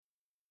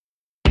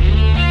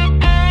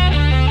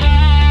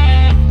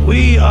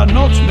are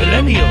not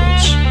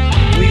millennials.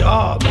 We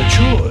are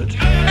matured.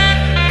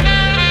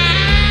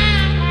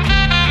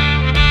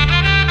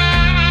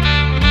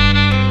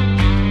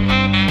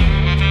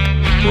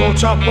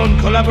 Brought up on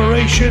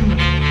collaboration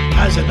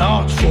as an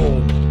art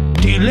form,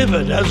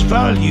 delivered as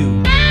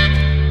value.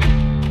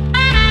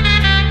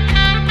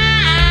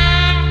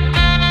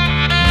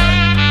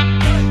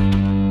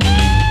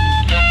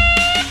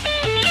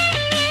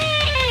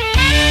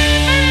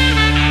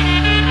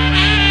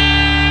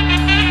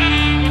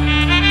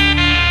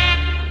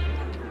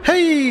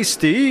 Hey,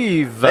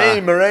 Steve.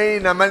 Hey,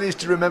 Moraine, I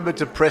managed to remember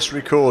to press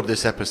record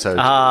this episode.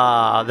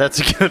 That's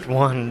a good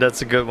one.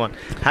 That's a good one.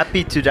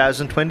 Happy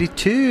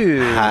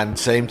 2022. And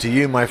same to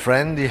you, my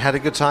friend. You had a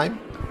good time?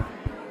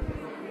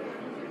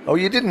 Oh,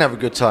 you didn't have a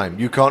good time.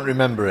 You can't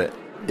remember it.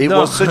 It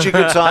was such a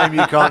good time,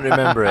 you can't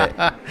remember it.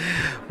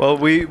 Well,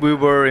 we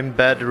were in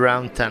bed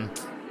around 10.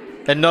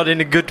 And not in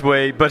a good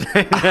way, but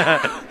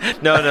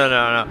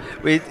no.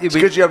 It's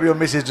because your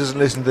missus doesn't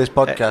listen to this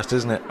podcast,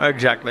 isn't it?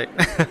 Exactly.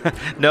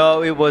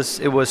 No, it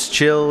was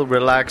chill,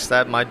 relaxed. I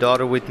had my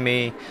daughter with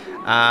me.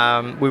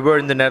 We were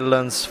in the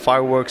Netherlands,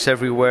 fireworks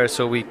everywhere,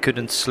 so we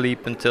couldn't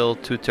sleep until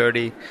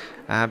 2:30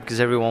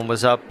 because everyone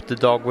was up. The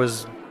dog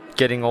was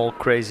getting all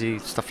crazy,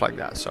 stuff like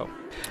that. So,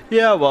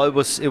 yeah, well, it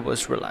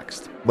was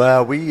relaxed.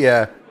 Well, we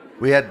had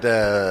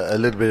a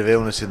little bit of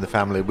illness in the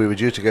family. We were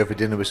due to go for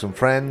dinner with some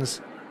friends.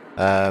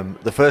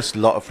 The first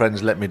lot of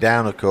friends let me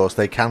down, of course.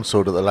 They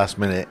cancelled at the last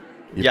minute.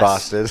 You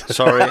bastard.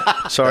 Sorry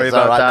about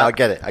right. that. No, I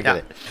get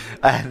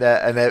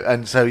it.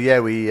 And so yeah,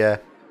 we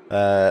had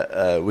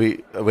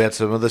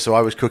some other. So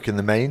I was cooking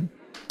the meal,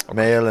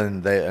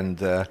 and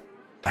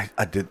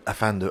I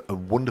found a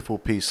wonderful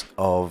piece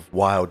of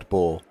wild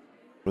boar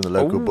from the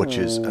local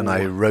butchers, and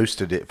I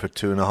roasted it for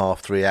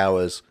 2.5-3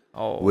 hours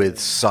with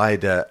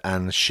cider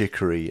and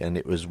chicory, and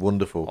it was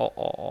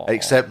wonderful.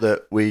 Except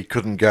that we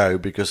couldn't go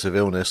because of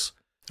illness.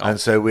 And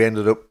so we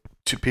ended up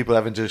two people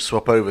having to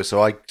swap over.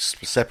 So I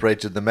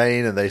separated the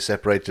main and they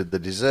separated the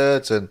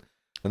dessert, and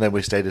then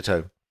we stayed at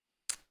home.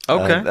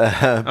 Okay.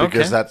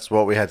 Because that's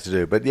what we had to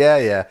do. But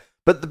yeah.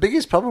 But the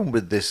biggest problem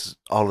with this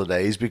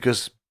holiday is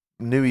because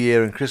New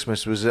Year and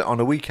Christmas was on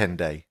a weekend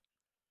day.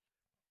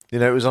 You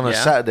know, it was on a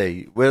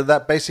Saturday. Well,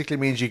 that basically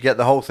means you get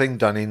the whole thing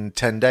done in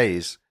 10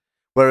 days.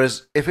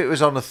 Whereas if it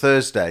was on a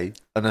Thursday,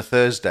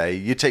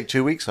 you take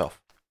 2 weeks off.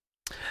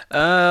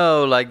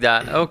 Oh, like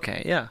that.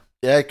 Okay, yeah.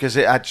 Yeah, because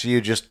it actually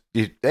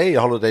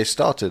your holiday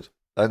started.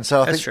 And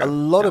so I think a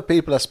lot of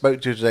people I spoke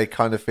to today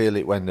kind of feel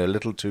it went a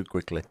little too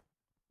quickly.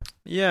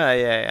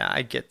 Yeah,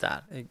 I get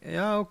that.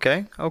 Yeah,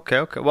 okay.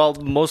 Well,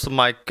 most of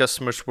my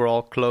customers were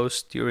all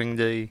closed during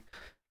the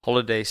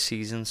holiday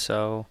season,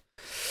 so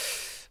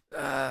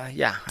I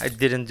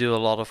didn't do a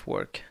lot of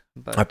work.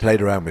 But I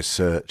played around with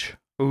search.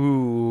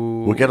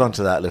 Ooh. We'll get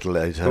onto that a little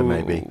later,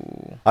 maybe.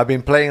 I've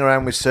been playing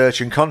around with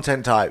search and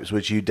content types,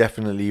 which you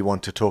definitely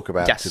want to talk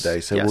about today.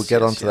 So we'll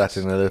get onto that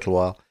in a little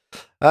while.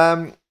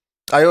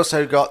 I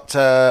also got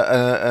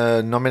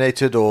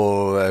nominated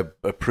or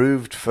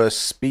approved for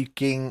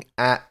speaking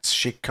at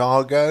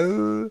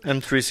Chicago.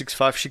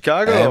 M365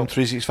 Chicago.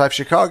 M365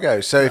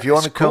 Chicago. So if you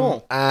want to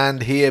come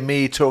and hear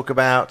me talk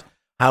about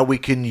how we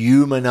can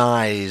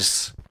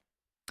humanize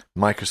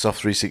Microsoft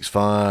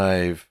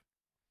 365...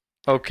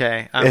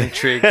 Okay, I'm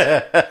intrigued.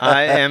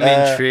 I am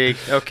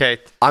intrigued. Okay.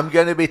 I'm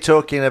going to be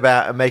talking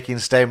about and making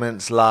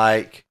statements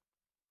like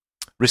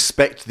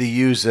respect the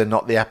user,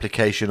 not the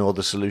application or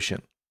the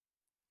solution.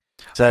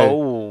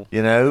 So,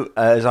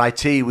 as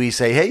IT, we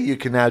say, hey, you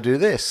can now do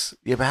this.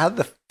 Yeah, but how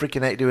the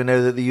freaking heck do we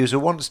know that the user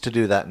wants to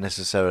do that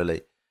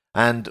necessarily?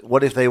 And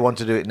what if they want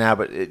to do it now?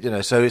 But,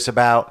 so it's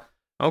about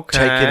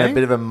taking a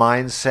bit of a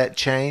mindset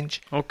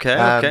change.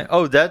 Okay.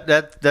 Oh,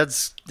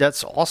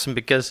 that's awesome,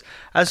 because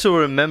I still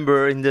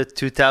remember in the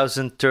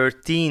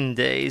 2013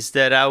 days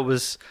that I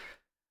was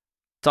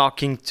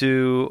talking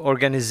to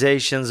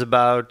organizations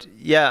about,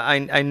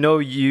 I know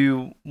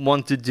you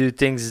want to do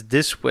things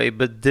this way,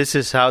 but this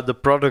is how the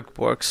product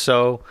works.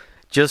 So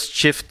just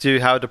shift to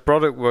how the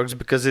product works,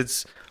 because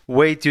it's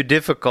way too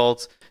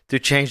difficult to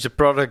change the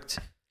product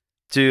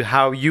to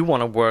how you want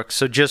to work.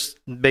 So just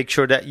make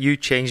sure that you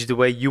change the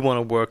way you want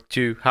to work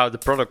to how the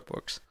product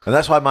works. And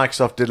that's why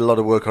Microsoft did a lot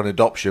of work on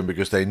adoption,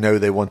 because they know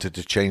they wanted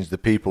to change the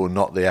people,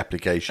 not the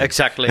application.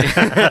 Exactly.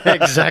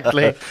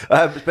 Exactly.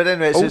 But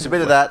anyway, so it's a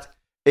bit of that.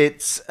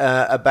 It's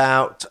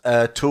about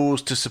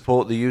tools to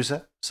support the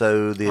user.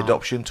 So the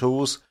adoption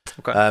tools.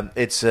 Okay.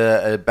 It's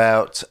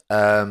about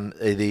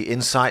the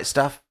Insight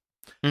stuff.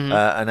 Mm-hmm.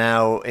 And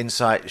how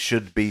Insight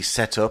should be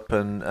set up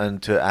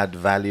and to add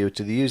value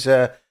to the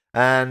user.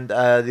 And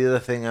the other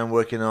thing I'm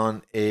working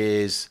on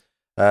is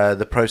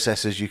the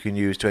processes you can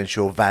use to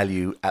ensure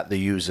value at the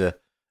user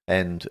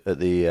end, at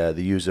the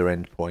user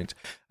endpoint.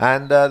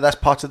 And that's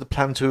part of the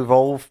Plan to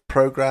Evolve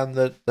program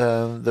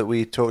that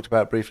we talked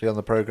about briefly on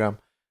the program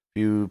a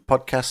few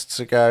podcasts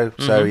ago.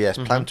 Mm-hmm, so yes,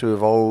 Plan to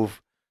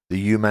Evolve, the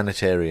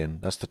Humanitarian.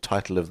 That's the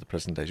title of the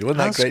presentation. Wasn't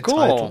that a great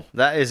title?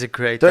 That is a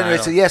great title.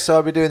 Anyway, so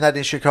I'll be doing that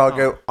in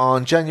Chicago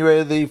on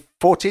January the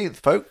 14th,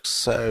 folks.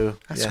 So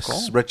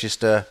cool.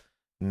 Register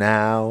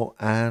now,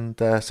 and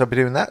so I'll be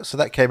doing that. So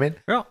that came in.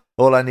 Yeah.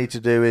 All I need to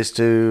do is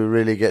to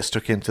really get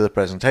stuck into the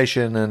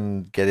presentation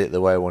and get it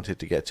the way I want it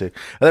to get to. And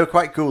they were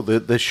quite cool.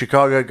 The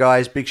Chicago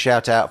guys, big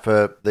shout out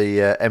for the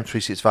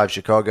M365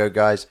 Chicago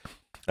guys.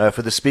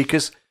 For the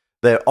speakers,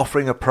 they're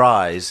offering a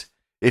prize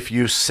if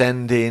you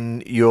send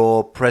in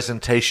your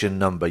presentation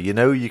number. You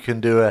know, you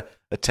can do a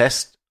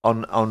test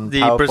on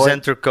the PowerPoint.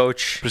 presenter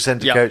coach.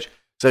 Coach.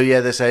 So yeah,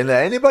 they're saying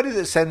that anybody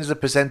that sends a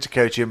presenter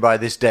coach in by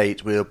this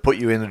date, we'll put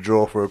you in a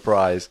draw for a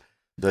prize.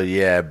 So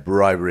yeah,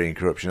 bribery and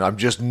corruption. I'm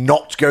just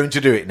not going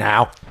to do it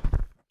now.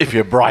 If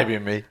you're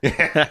bribing me. So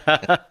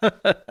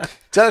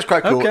that's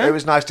quite cool. Okay. It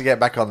was nice to get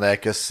back on there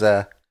because,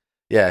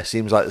 it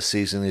seems like the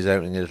season is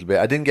opening a little bit.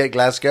 I didn't get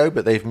Glasgow,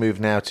 but they've moved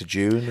now to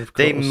June, of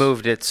course. They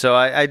moved it, so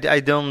I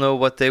don't know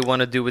what they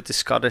want to do with the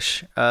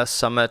Scottish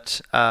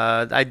Summit.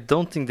 I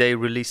don't think they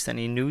released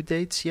any new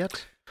dates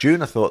yet.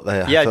 June, I thought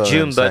they. Yeah,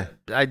 June, but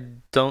I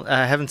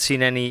haven't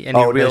seen any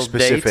real no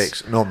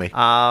specifics, dates. nor me.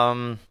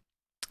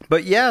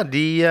 But yeah,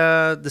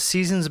 the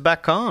season's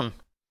back on.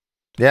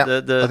 Yeah,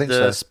 the I think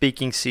so.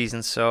 Speaking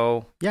season.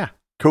 So yeah,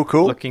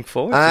 cool. Looking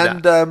forward to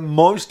that. And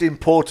most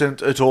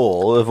important of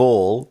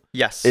all,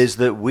 yes, is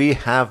that we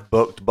have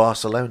booked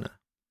Barcelona.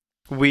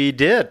 We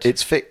did.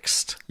 It's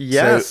fixed.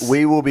 Yes, so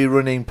we will be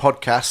running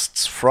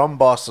podcasts from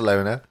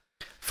Barcelona.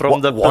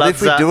 What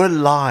if we do a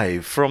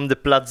live from the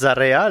Plaza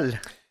Real?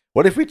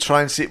 What if we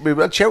try and see?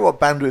 We'll check what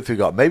bandwidth we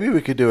got. Maybe we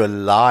could do a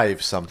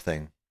live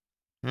something.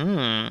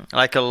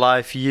 Like a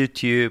live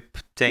YouTube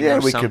thing. Yeah,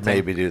 or we something. could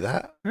maybe do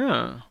that.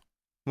 Yeah,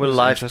 we're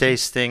live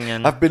tasting,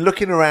 and I've been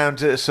looking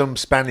around at some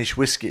Spanish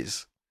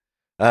whiskies.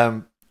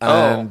 Yeah,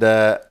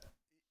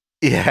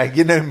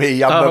 you know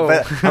me.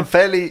 I'm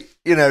fairly,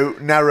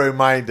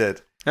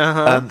 narrow-minded.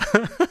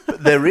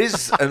 There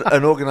is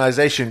an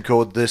organisation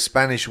called the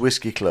Spanish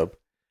Whiskey Club.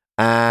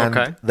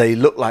 And they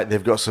look like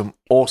they've got some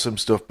awesome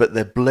stuff, but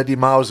they're bloody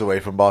miles away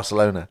from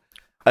Barcelona.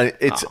 And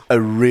it's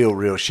a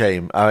real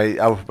shame.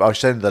 I'll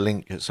send the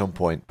link at some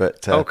point.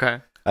 But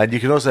and you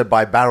can also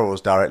buy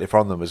barrels directly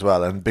from them as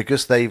well. And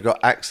because they've got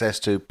access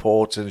to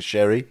port and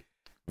sherry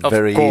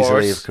very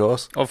easily, of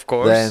course,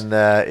 then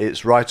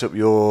it's right up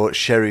your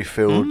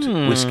sherry-filled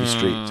whiskey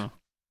street.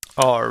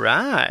 All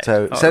right.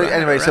 So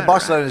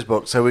Barcelona's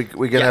booked. So we're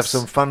going to have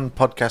some fun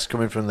podcasts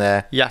coming from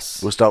there.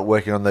 Yes. We'll start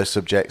working on those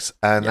subjects,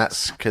 and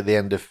that's at the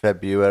end of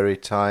February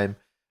time.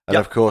 And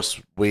of course,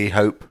 we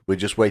hope, we're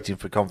just waiting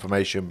for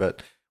confirmation,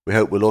 but we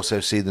hope we'll also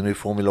see the new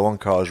Formula One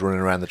cars running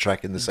around the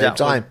track in the same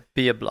time. Would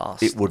be a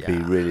blast. It would be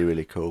really,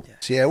 really cool. Yeah.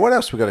 So what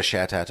else we got to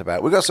shout out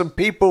about? We got some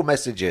people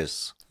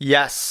messages.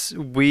 Yes,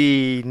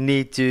 we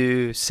need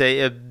to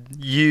say a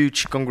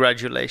huge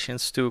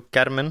congratulations to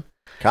Carmen.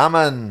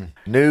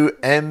 New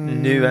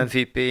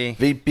MVP.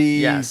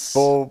 VP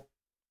for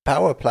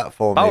Power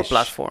Platform. Power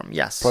Platform,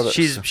 yes. Products.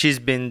 She's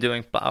been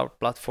doing Power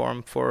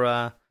Platform for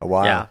a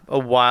while. Yeah, a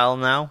while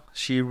now.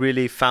 She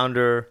really found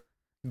her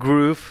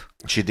groove.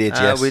 She did,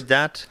 yes. With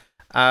that.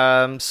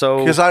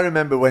 Because I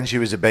remember when she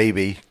was a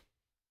baby.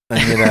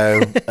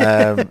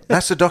 And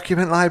that's a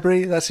document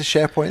library. That's a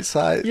SharePoint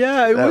site.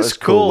 Yeah, it was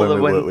cool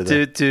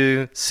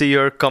to see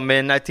her come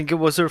in. I think it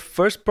was her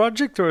first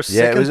project or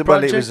second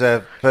project. It was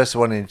her first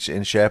one in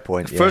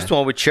SharePoint. First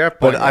one with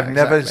SharePoint. But I've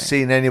never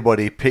seen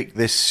anybody pick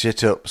this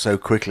shit up so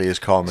quickly as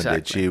Carmen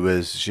did. She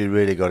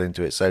really got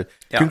into it. So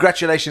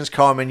congratulations,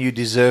 Carmen. You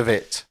deserve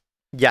it.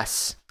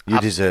 Yes, you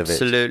deserve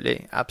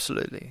it.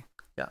 Absolutely.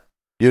 Yeah.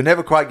 You'll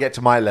never quite get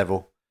to my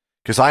level.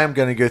 Because I am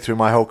going to go through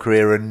my whole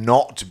career and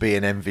not be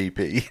an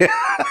MVP.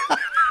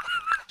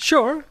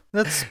 Sure,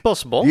 that's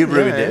possible. You've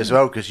ruined it as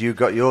well because you've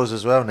got yours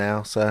as well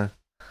now. So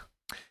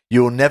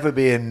you'll never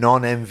be a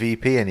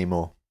non-MVP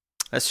anymore.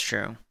 That's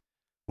true.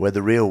 Where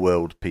the real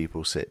world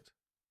people sit.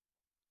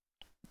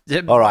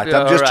 All right,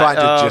 I'm just trying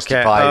to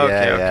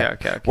justify.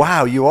 Okay.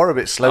 Wow, you are a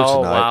bit slow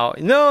tonight. Wow.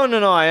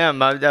 No, I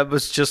am. I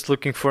was just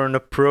looking for an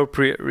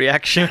appropriate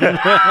reaction.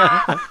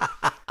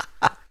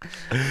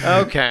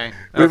 Okay.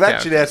 We've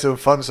actually had some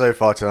fun so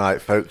far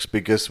tonight, folks,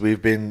 because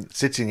we've been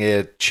sitting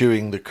here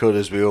chewing the cud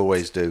as we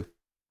always do,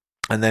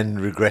 and then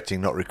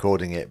regretting not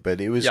recording it, but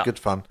it was good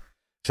fun.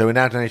 So we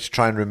now don't need to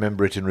try and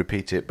remember it and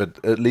repeat it,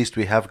 but at least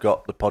we have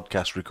got the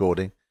podcast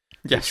recording,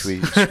 which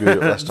we screwed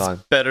up last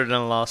time. Better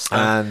than last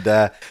time.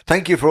 And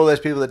thank you for all those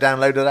people that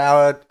downloaded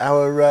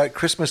our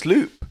Christmas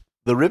loop,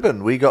 the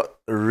ribbon. We got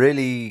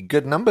really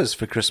good numbers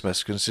for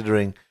Christmas,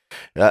 considering...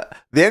 the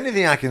only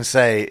thing I can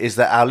say is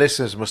that our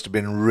listeners must have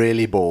been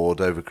really bored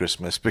over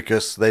Christmas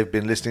because they've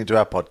been listening to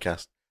our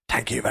podcast.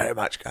 Thank you very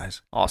much,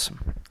 guys.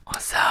 Awesome.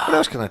 What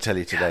else can I tell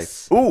you today?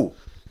 Ooh,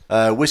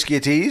 Whiskey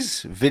at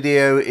Ease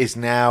video is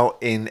now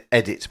in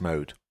edit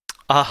mode.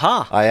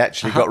 I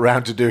actually got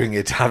round to doing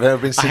it.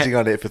 I've been sitting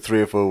on it for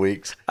 3 or 4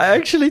 weeks. I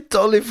actually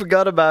totally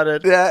forgot about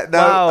it. Yeah, no,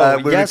 wow,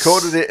 we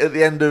recorded it at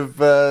the end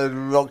of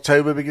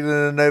October,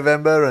 beginning of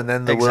November, and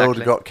then the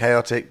world got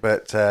chaotic.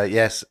 But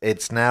yes,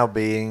 it's now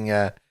being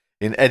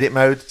in edit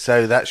mode,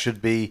 so that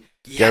should be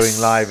going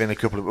live in a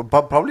couple of...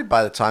 Probably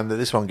by the time that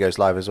this one goes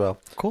live as well.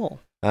 Cool.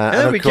 And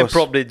then we can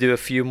probably do a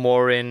few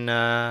more in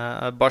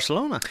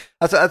Barcelona.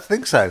 I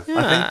think so. Yeah.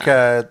 I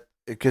think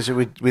because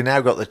we now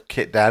got the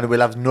kit down, and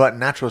we'll have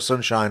natural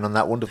sunshine on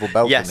that wonderful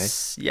balcony.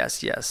 Yes.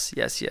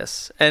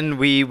 And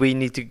we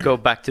need to go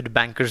back to the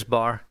Bankers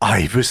Bar.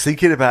 I was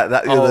thinking about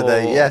that the other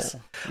day. Yes.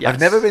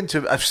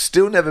 I've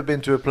still never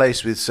been to a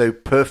place with so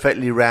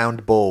perfectly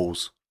round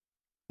balls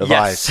of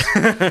ice.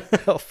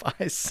 Of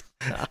ice.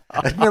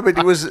 No, but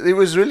it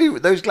was really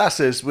those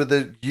glasses with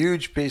a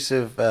huge piece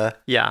of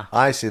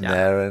ice in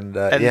there, and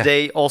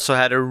they also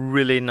had a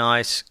really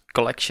nice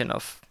collection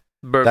of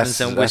bourbons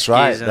and whiskeys.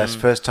 That's right. That's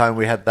the first time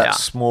we had that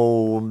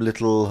small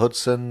little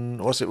Hudson.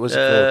 Was it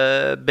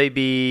called?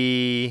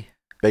 Baby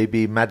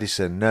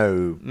Madison.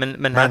 No.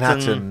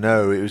 Manhattan.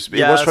 No. It was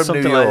from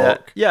New York.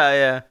 Like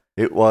yeah.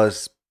 It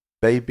was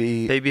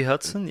Baby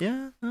Hudson.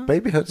 Yeah. No.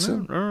 Baby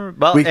Hudson.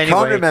 Well, we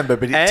can't remember,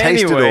 but it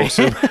tasted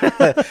awesome.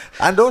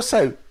 And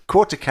also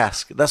quarter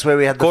cask. That's where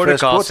we had the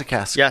first quarter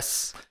cask.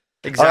 Yes.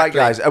 Exactly. All right,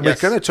 guys, and we're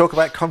going to talk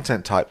about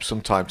content types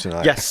sometime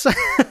tonight. Yes,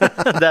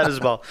 that as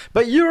well.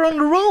 But you're on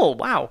the roll.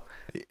 Wow.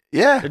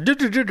 Yeah.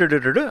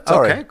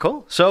 Okay,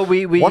 cool. So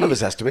we one of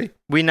us has to be.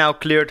 We now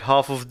cleared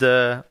half of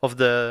the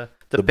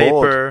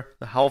paper,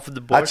 half of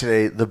the board.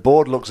 Actually, the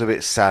board looks a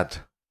bit sad,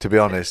 to be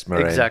honest,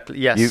 Maureen. Exactly.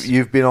 Yes.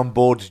 You've been on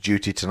board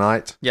duty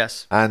tonight.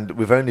 Yes. And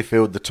we've only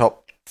filled the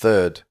top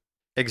third.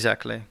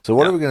 Exactly. So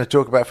what are we going to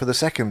talk about for the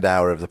second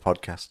hour of the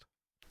podcast?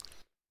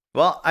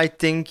 Well, I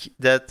think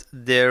that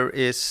there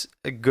is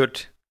a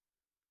good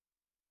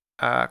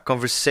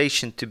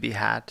conversation to be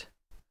had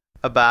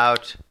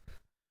about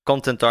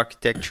content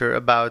architecture,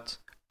 about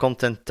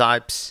content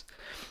types.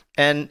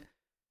 And,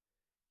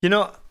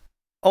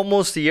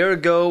 almost a year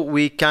ago,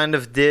 we kind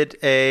of did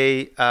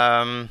a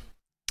how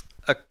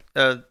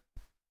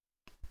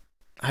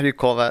do you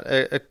call that?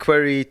 A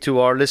query to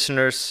our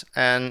listeners,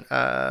 and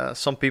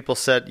some people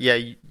said,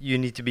 you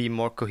need to be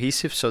more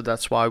cohesive, so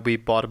that's why we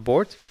bought a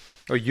board.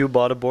 Or you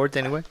bought a board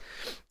anyway.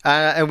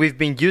 And we've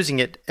been using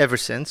it ever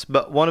since.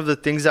 But one of the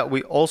things that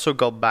we also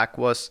got back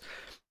was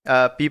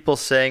people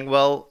saying,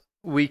 well,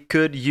 we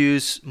could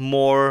use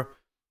more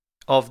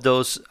of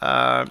those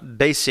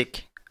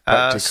basic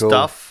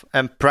stuff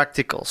and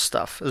practical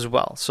stuff as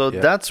well. So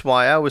that's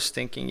why I was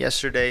thinking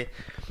yesterday,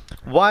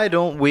 why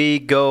don't we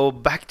go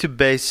back to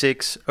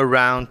basics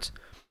around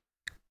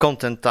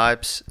content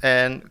types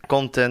and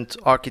content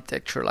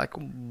architecture? Like,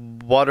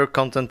 what are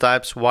content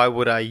types? Why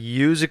would I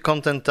use a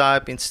content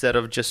type instead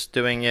of just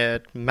doing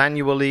it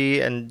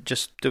manually and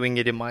just doing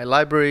it in my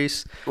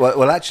libraries?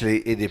 Well,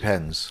 actually, it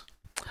depends.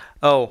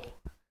 Oh,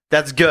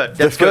 that's good.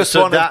 That's the first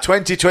one of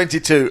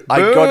 2022. Boom, I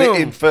got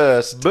it in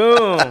first.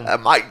 Boom. A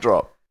mic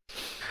drop.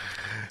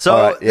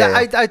 So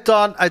I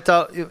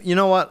thought, you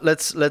know what?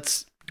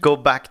 Let's go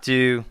back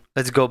to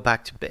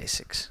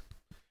basics.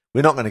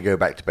 We're not going to go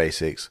back to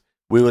basics.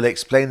 We will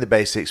explain the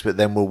basics, but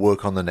then we'll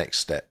work on the next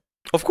step.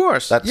 Of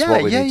course. That's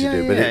what we need to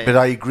do. But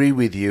I agree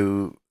with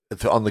you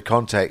on the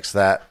context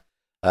that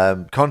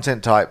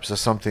content types are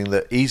something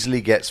that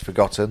easily gets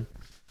forgotten.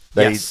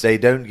 They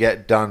don't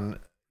get done.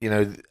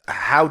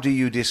 How do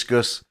you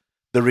discuss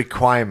the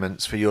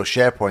requirements for your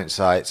SharePoint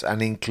sites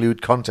and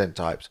include content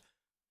types?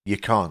 You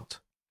can't.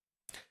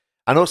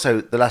 And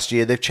also, the last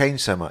year, they've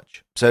changed so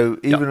much. So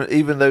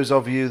even those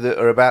of you that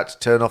are about to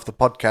turn off the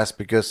podcast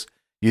because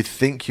you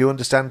think you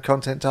understand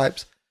content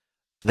types,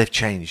 they've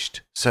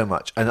changed so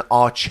much and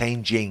are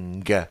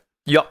changing.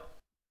 Yep.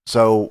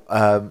 So,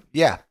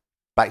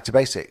 back to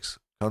basics.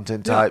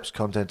 Content types,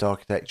 content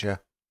architecture.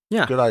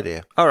 Yeah. Good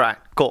idea. All right,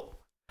 cool.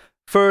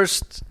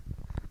 First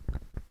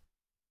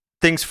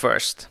things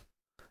first.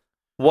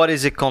 What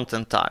is a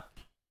content type?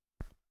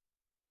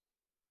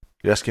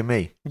 You're asking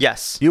me?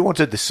 Yes. You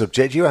wanted the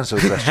subject, you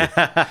answered the question.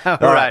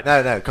 All right.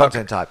 No,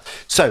 content type.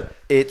 So,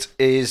 it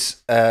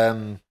is...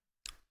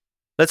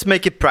 Let's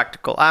make it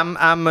practical.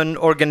 I'm an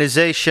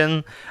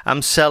organization.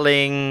 I'm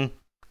selling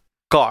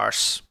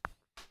cars.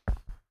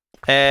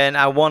 And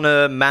I want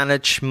to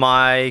manage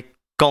my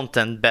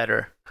content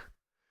better.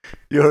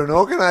 You're an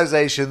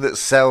organization that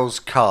sells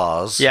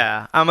cars.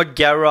 Yeah, I'm a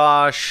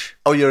garage.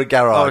 Oh, you're a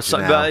garage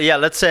now. Yeah,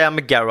 let's say I'm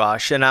a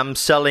garage and I'm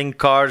selling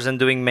cars and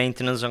doing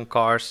maintenance on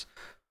cars.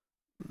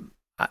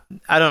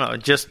 I don't know,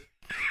 just...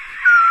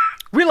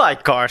 We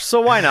like cars, so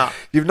why not?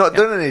 You've not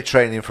done any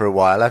training for a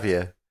while, have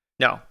you?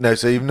 No,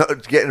 so you've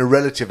not getting a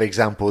relative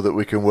example that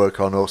we can work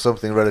on or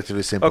something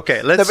relatively simple.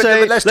 Okay, let's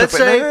say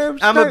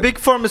I'm a big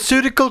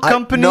pharmaceutical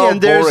company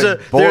and there's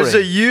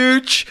a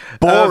huge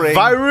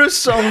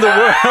virus on the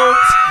world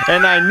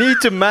and I need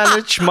to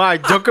manage my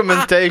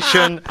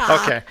documentation.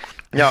 Okay,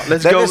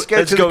 let's go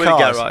to the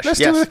garage. Let's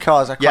do the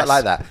cars. I quite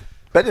like that.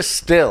 Better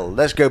still,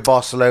 let's go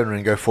Barcelona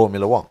and go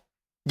Formula One.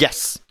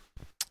 Yes.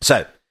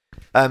 So,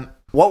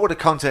 what would a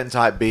content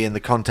type be in the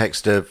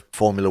context of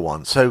Formula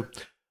One? So,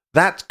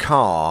 that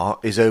car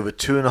is over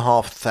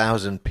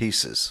 2,500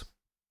 pieces.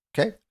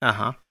 Okay?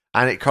 Uh-huh.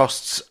 And it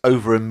costs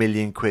over £1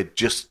 million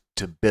just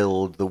to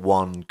build the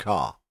one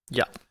car.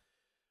 Yeah.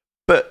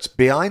 But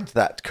behind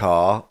that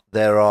car,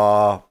 there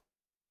are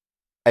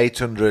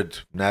 800,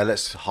 now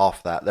let's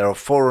half that. There are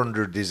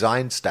 400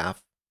 design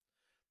staff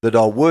that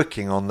are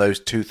working on those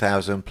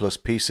 2,000 plus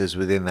pieces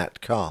within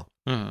that car.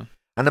 Mm.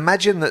 And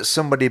imagine that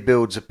somebody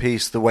builds a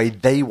piece the way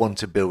they want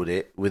to build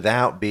it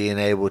without being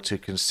able to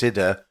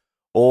consider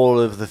all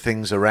of the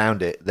things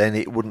around it, then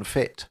it wouldn't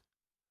fit.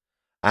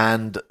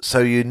 And so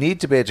you need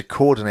to be able to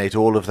coordinate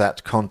all of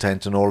that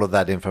content and all of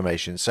that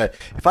information. So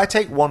if I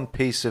take one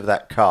piece of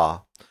that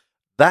car,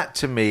 that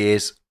to me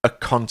is a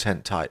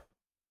content type.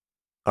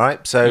 All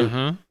right,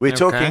 so we're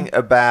talking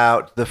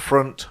about the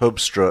front hub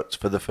strut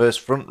for the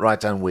first front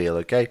right-hand wheel,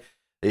 okay?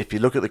 If you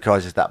look at the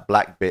cars, it's that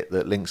black bit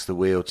that links the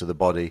wheel to the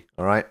body,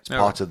 all right? It's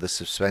part of the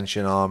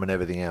suspension arm and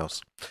everything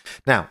else.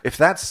 Now, if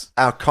that's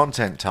our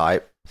content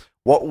type,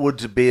 what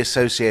would be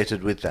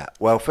associated with that?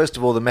 Well, first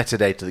of all, the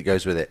metadata that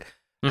goes with it.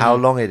 How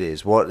long it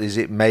is, what is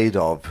it made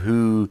of,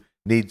 who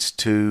needs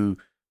to,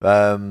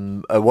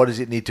 what does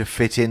it need to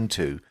fit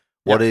into?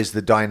 What is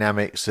the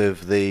dynamics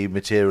of the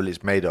material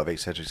it's made of,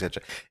 etc.,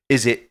 etc.?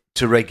 Is it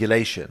to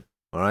regulation?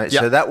 All right,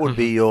 so that would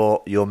be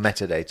your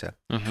metadata.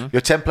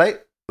 Your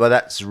template, well,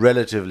 that's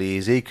relatively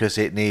easy because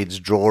it needs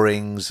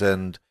drawings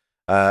and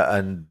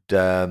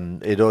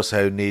it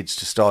also needs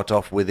to start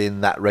off within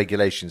that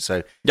regulation.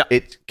 So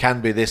it can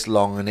be this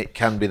long and it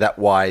can be that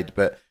wide,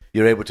 but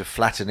you're able to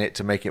flatten it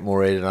to make it more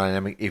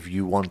aerodynamic if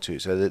you want to.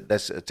 So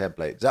that's a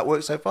template. Does that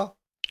work so far?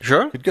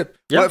 Sure. Good.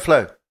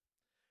 Yep.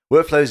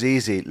 Workflow's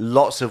easy.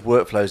 Lots of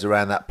workflows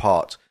around that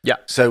part. Yeah.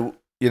 So,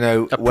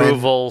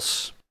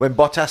 approvals. When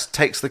Bottas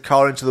takes the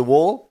car into the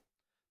wall,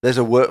 there's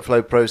a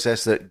workflow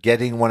process that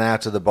getting one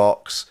out of the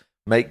box,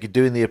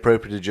 doing the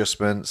appropriate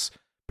adjustments,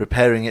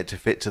 preparing it to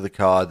fit to the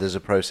car. There's a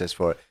process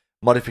for it.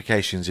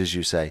 Modifications, as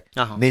you say,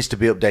 needs to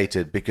be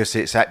updated because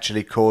it's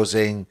actually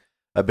causing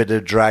a bit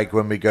of drag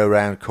when we go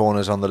around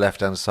corners on the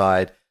left-hand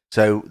side.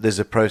 So there's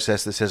a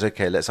process that says,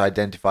 okay, let's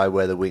identify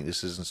where the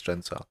weaknesses and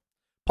strengths are.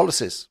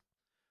 Policies.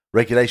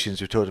 Regulations,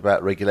 we've talked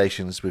about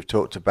regulations. We've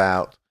talked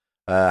about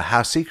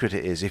how secret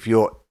it is. If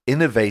you're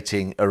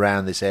innovating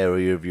around this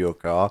area of your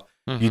car,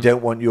 you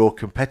don't want your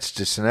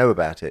competitors to know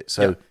about it.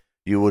 So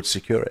you would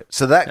secure it.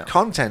 So that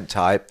content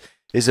type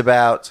is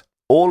about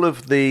all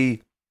of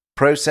the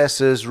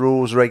processes,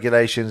 rules,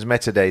 regulations,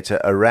 metadata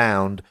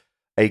around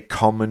a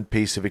common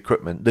piece of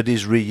equipment that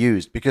is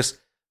reused, because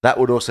that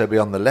would also be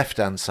on the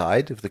left-hand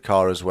side of the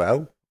car as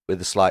well,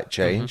 with a slight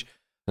change,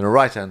 and the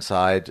right-hand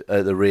side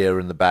at the rear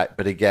and the back,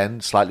 but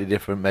again, slightly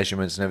different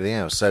measurements and everything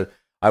else. So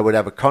I would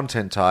have a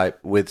content type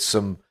with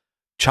some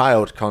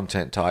child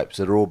content types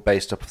that are all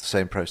based off of the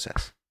same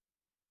process.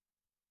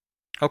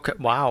 Okay,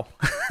 wow.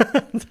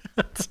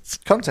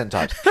 Content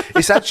types.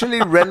 It's actually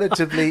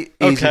relatively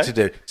easy to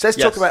do. So let's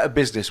talk about a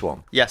business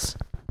one. Yes.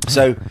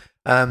 So,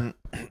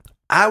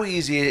 how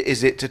easy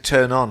is it to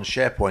turn on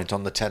SharePoint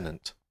on the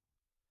tenant?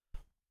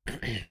 Do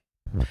you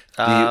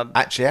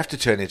actually have to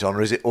turn it on,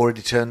 or is it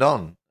already turned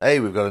on? Hey,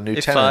 we've got a new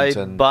tenant. If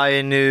I buy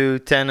a new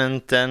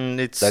tenant, then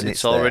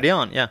it's already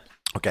on, yeah.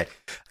 Okay.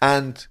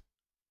 And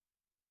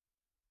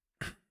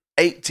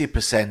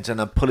 80%,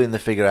 and I'm pulling the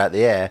figure out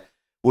the air,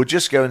 will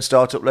just go and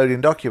start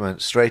uploading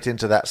documents straight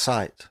into that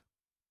site.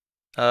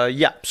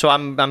 So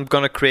I'm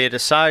going to create a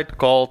site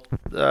called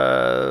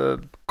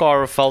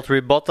Car of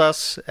Valtteri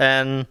Bottas,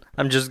 and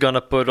I'm just going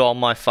to put all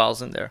my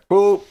files in there.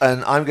 Cool.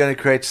 And I'm going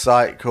to create a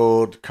site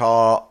called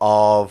Car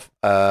of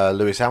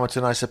Lewis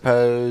Hamilton, I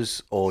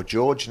suppose, or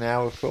George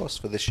now, of course,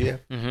 for this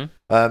year.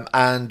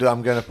 And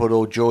I'm going to put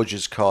all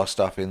George's car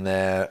stuff in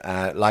there.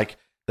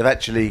 They've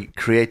actually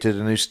created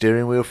a new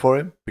steering wheel for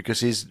him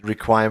because his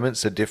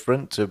requirements are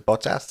different to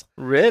Bottas.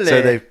 Really?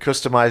 So they've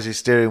customized his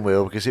steering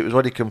wheel because it was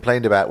what he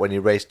complained about when he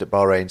raced at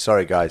Bahrain.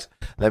 Sorry, guys.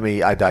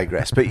 I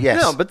digress. But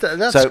yes. No, but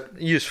that's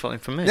useful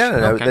information.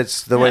 No.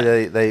 That's the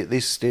way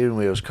these steering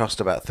wheels cost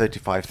about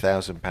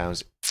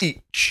 £35,000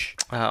 each.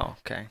 Oh,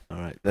 okay. All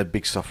right. They're a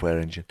big software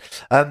engine.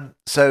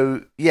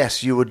 So,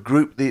 yes, you would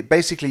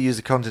basically use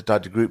the content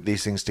type to group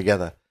these things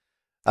together.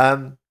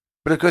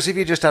 But of course, if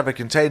you just have a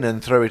container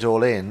and throw it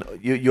all in,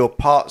 your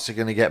parts are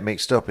going to get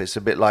mixed up. It's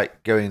a bit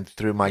like going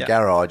through my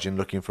garage and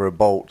looking for a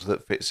bolt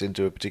that fits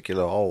into a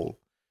particular hole.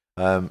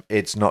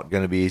 It's not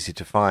going to be easy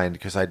to find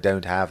because I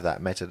don't have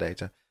that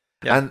metadata.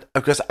 Yeah. And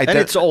of course,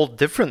 it's all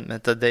different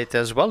metadata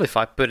as well. If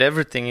I put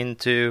everything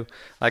into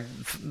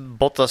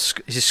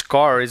Bottas, his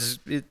car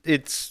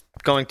it's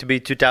going to be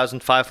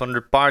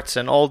 2,500 parts,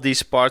 and all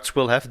these parts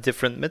will have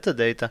different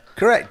metadata.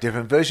 Correct,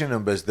 different version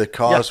numbers. The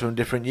cars from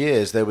different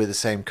years, they're with the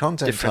same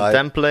content different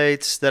type.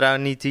 Templates that I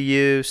need to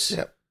use.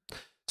 Yeah.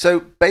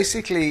 So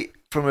basically,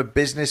 from a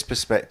business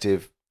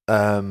perspective,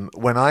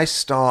 when I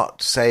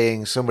start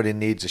saying somebody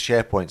needs a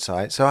SharePoint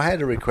site, so I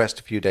had a request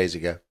a few days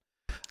ago.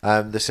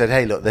 They said,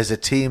 hey, look, there's a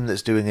team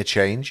that's doing a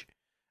change,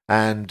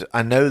 and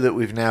I know that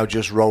we've now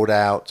just rolled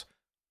out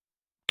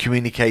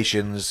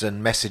communications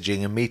and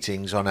messaging and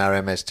meetings on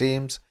our MS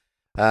Teams.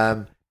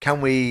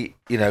 Can we,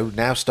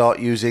 now start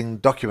using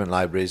document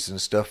libraries and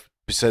stuff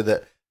so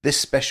that this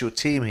special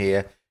team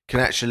here can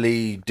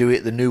actually do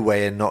it the new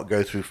way and not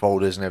go through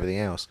folders and everything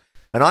else?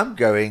 And I'm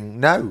going,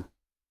 no.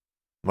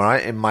 All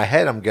right? In my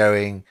head, I'm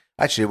going,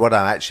 actually, what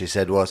I actually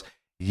said was,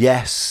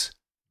 yes,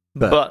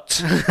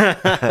 But.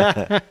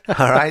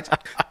 All right,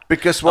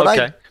 because what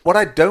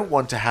I don't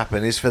want to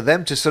happen is for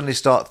them to suddenly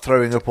start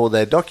throwing up all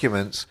their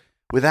documents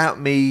without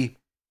me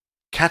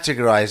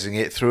categorizing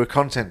it through a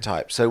content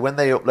type. So when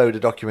they upload a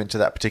document to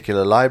that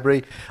particular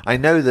library, I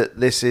know that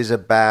this is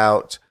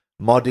about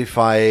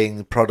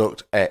modifying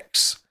product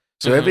X.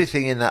 So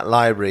everything in that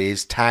library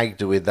is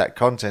tagged with that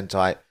content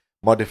type,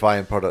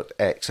 modifying product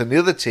X. And the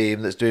other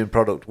team that's doing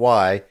product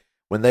Y,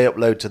 when they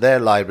upload to their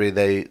library,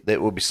 they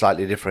will be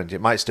slightly different. It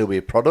might still be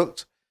a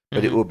product,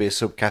 but it will be a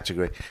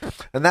subcategory.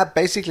 And that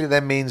basically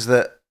then means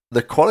that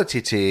the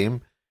quality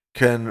team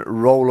can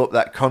roll up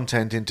that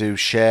content into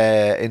search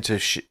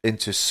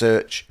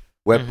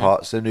web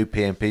parts, the new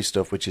PnP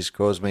stuff, which has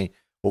caused me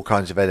all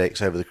kinds of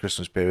headaches over the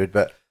Christmas period.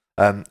 But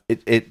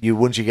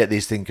once you get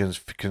these things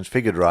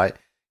configured right,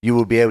 you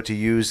will be able to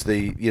use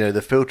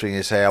the filtering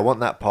and say, I want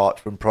that part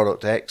from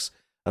product X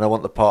and I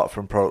want the part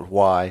from product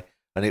Y,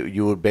 and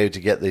you will be able to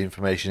get the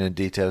information and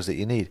details that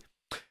you need.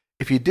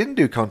 If you didn't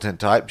do content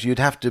types, you'd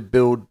have to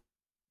build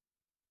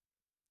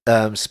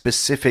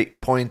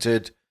specific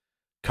pointed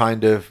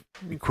kind of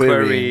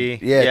query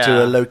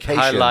to a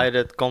location,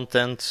 highlighted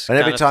content, and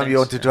every time you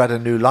wanted to add a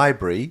new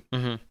library,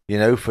 you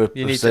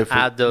need to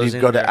add those.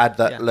 You've got to add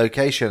that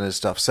location and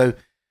stuff. So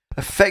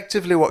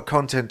effectively, what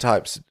content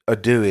types are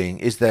doing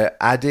is they're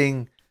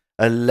adding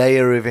a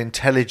layer of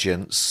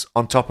intelligence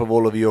on top of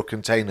all of your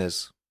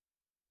containers.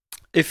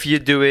 If you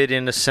do it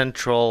in a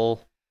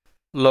central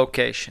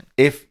location,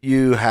 if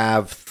you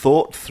have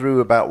thought through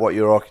about what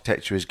your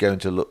architecture is going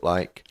to look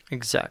like.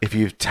 Exactly. If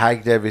you've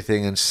tagged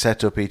everything and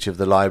set up each of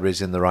the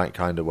libraries in the right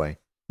kind of way.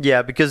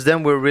 Yeah, because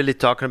then we're really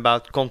talking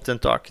about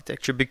content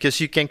architecture, because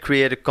you can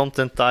create a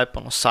content type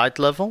on a site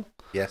level.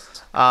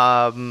 Yes.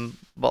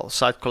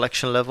 Site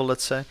collection level,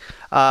 let's say.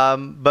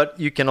 But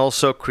you can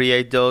also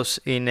create those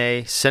in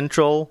a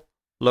central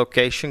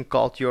location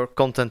called your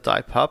content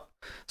type hub,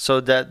 so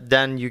that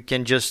then you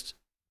can just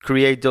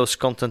create those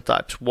content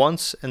types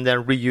once and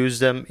then reuse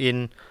them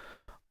in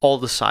all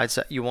the sites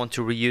that you want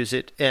to reuse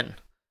it in.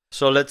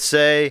 So let's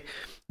say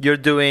you're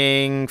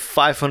doing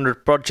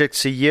 500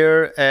 projects a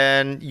year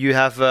and you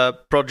have a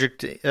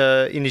project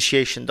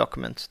initiation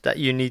document that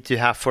you need to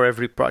have for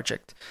every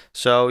project.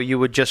 So you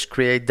would just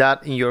create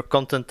that in your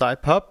content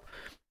type hub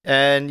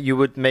and you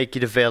would make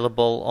it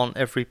available on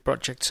every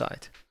project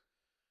site.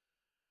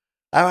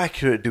 How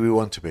accurate do we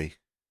want to be?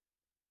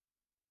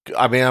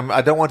 I mean,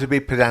 I don't want to be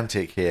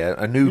pedantic here.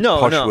 A new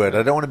posh word.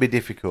 I don't want to be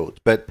difficult,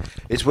 but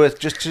it's worth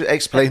just to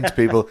explain to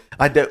people.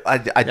 I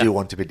do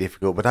want to be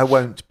difficult, but I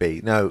won't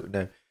be.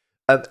 No.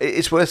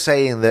 It's worth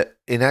saying that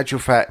in actual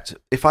fact,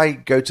 if I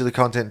go to the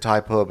content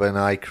type hub and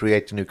I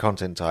create a new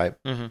content type,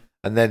 and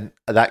then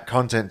that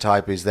content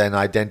type is then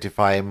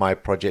identifying my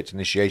project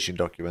initiation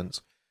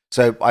documents.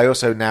 So I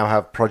also now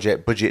have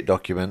project budget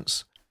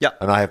documents,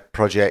 and I have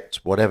project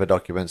whatever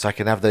documents. I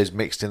can have those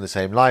mixed in the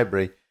same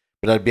library.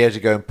 But I'd be able to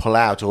go and pull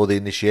out all the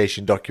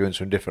initiation documents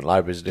from different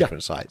libraries and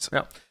different sites.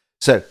 Yeah.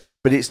 So,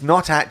 but it's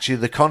not actually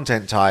the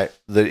content type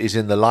that is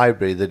in the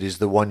library that is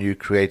the one you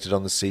created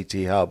on the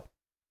CT hub.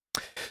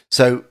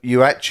 So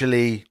you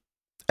actually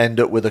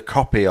end up with a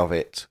copy of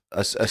it,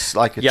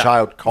 like a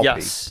child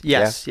copy.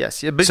 Yes.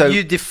 But so,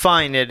 you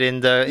define it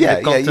in the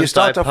content you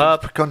start type off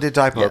hub. With content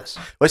type hub.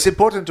 Well, it's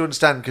important to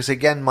understand because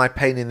again, my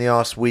pain in the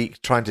arse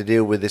week trying to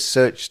deal with this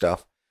search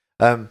stuff.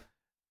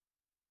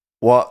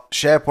 What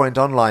SharePoint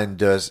Online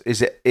does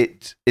is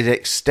it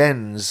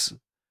extends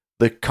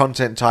the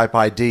content type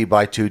ID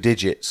by 2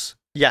 digits.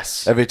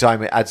 Yes. Every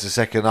time it adds a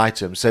second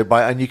item.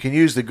 And you can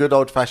use the good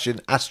old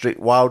fashioned asterisk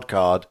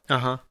wildcard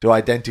to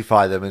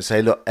identify them and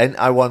say, look,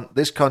 I want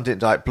this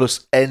content type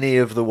plus any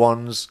of the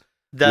ones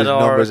that are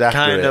numbers after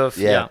kind it. of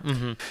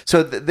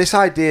So this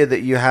idea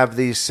that you have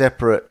these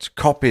separate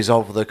copies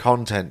of the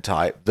content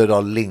type that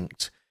are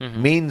linked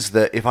means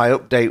that if I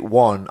update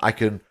one, I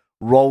can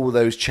roll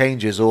those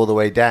changes all the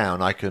way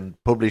down. I can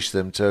publish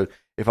them to,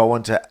 if I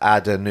want to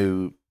add a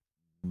new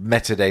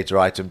metadata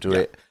item to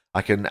it,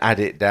 I can add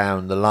it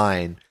down the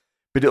line.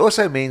 But it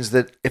also means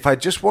that if I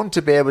just want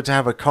to be able to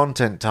have a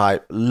content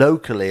type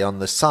locally on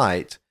the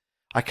site,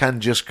 I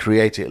can just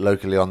create it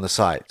locally on the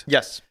site.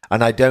 Yes.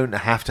 And I don't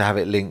have to have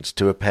it linked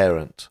to a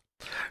parent.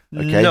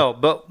 Okay? No,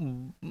 but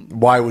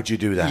why would you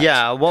do that?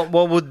 Yeah, what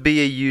would be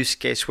a use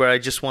case where I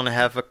just want to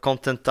have a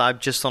content type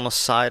just on a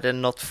site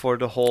and not for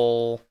the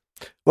whole...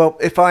 Well,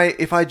 if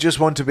I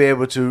just want to be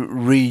able to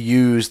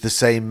reuse the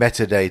same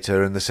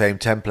metadata and the same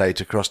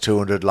template across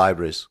 200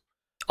 libraries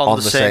on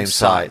the same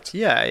site,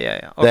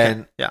 okay.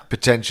 Then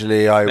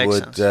potentially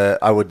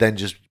I would then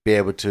just be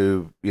able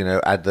to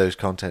add those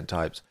content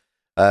types,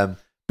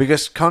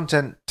 because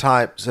content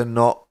types are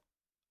not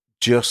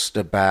just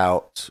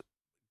about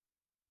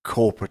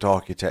corporate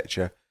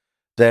architecture.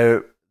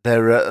 They're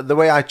the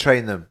way I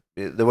train them.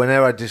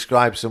 Whenever I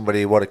describe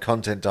somebody what a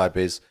content type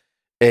is.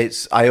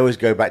 I always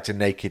go back to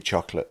Naked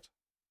Chocolate.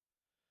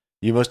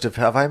 You must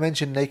have I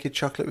mentioned Naked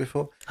Chocolate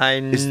before?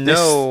 Is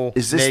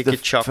this Naked the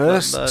Chocolate,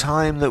 first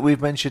time that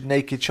we've mentioned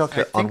Naked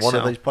Chocolate on one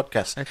of those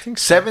podcasts? I think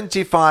so.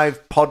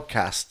 75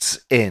 podcasts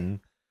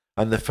in,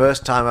 And the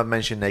first time I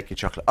mentioned naked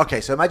chocolate.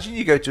 Okay, so imagine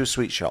you go to a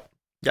sweet shop.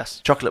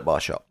 Yes. Chocolate bar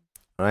shop,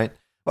 right?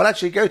 Well,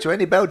 actually, go to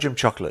any Belgium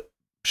chocolate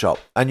shop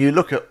and you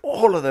look at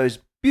all of those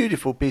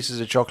beautiful pieces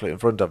of chocolate in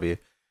front of you,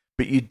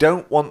 but you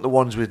don't want the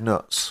ones with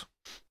nuts.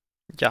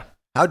 Yeah.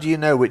 How do you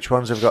know which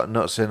ones have got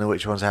nuts in and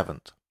which ones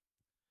haven't?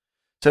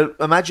 So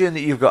imagine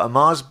that you've got a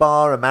Mars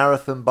bar, a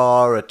Marathon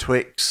bar, a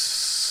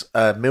Twix,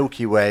 a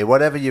Milky Way,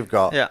 whatever you've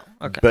got. Yeah.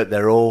 Okay. But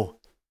they're all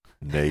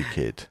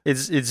naked.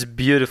 It's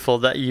beautiful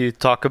that you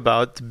talk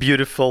about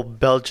beautiful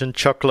Belgian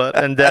chocolate,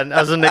 and then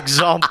as an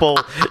example,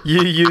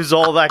 you use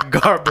all that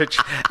garbage.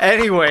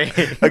 Anyway.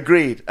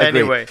 Agreed.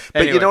 Anyway.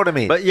 But you know what I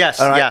mean? But yes,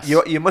 all right?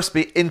 yes. You must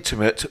be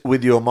intimate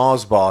with your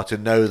Mars bar to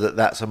know that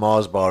that's a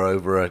Mars bar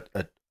over a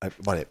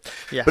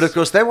Yes. But of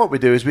course, then what we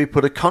do is we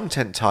put a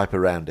content type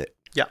around it.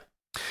 Yeah.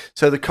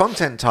 So the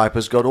content type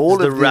has got all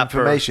of the wrapper.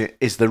 information.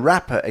 Is the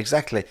wrapper,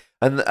 exactly.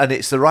 And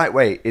it's the right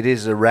way. It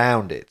is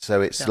around it.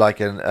 So it's like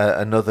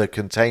another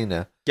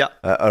container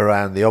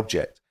around the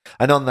object.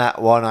 And on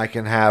that one, I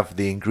can have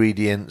the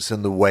ingredients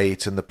and the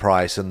weight and the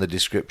price and the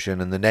description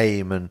and the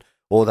name and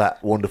all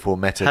that wonderful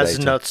metadata. Has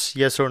nuts,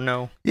 yes or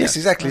no? Yes,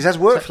 exactly. It has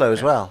workflow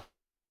as well.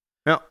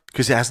 Yeah.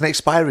 Because it has an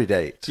expiry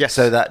date. Yes.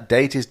 So that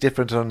date is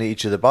different on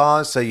each of the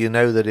bars. So you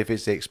know that if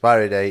it's the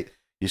expiry date,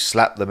 you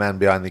slap the man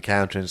behind the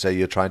counter and say,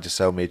 you're trying to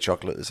sell me a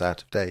chocolate that's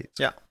out of date.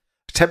 Yeah.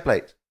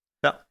 Template.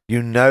 Yeah.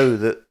 You know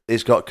that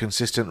it's got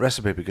consistent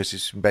recipe because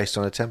it's based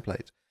on a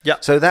template. Yeah.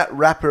 So that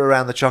wrapper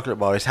around the chocolate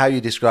bar is how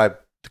you describe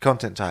the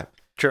content type.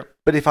 Sure.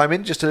 But if I'm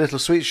in just a little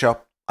sweet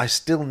shop, I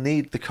still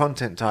need the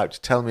content type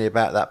to tell me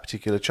about that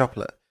particular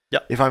chocolate. Yeah.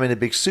 If I'm in a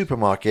big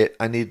supermarket,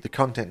 I need the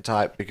content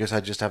type because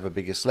I just have a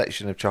bigger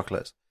selection of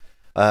chocolates.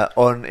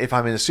 If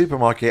I'm in a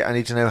supermarket, I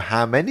need to know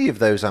how many of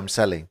those I'm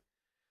selling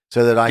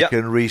so that I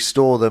can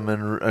restore them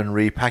and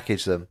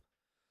repackage them.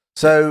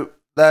 So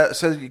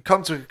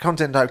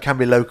content type can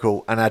be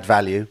local and add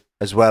value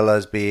as well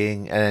as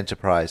being an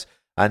enterprise.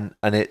 And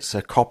it's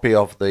a copy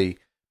of the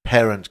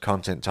parent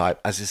content type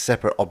as a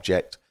separate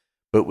object,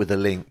 but with a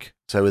link.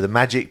 So with a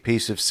magic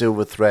piece of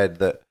silver thread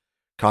that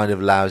kind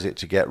of allows it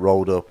to get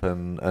rolled up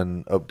and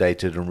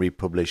updated and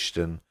republished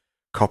and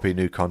copy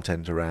new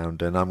content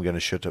around. And I'm going to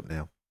shut up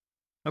now.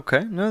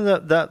 Okay, no,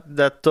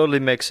 that totally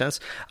makes sense.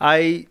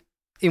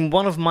 In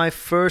one of my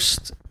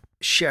first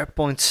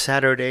SharePoint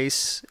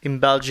Saturdays in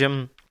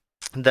Belgium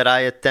that I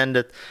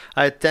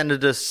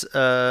attended this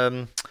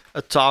a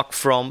talk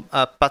from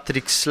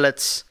Patrick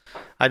Slets.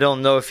 I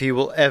don't know if he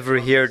will ever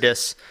hear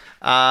this,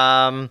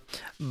 but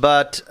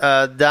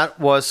that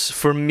was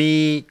for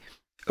me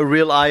a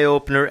real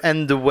eye-opener,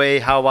 and the way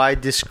how I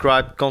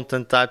described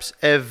content types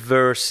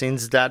ever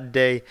since that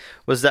day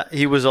was that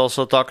he was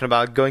also talking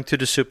about going to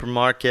the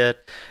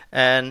supermarket,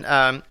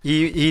 and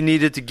he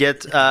needed to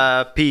get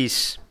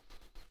peas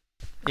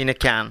in a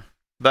can,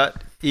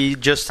 but he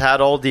just had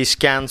all these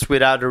cans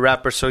without a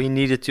wrapper, so he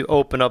needed to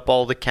open up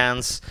all the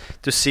cans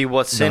to see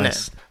what's in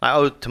it.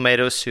 Like,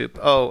 tomato soup,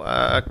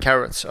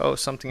 carrots,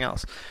 something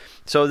else.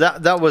 So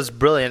that was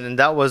brilliant, and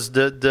that was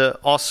the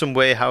awesome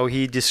way how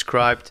he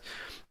described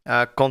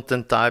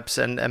content types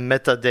and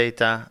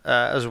metadata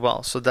as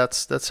well. So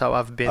that's how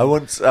I've been. I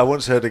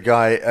once heard a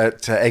guy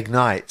at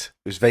Ignite.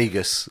 It was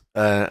Vegas,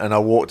 and I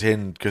walked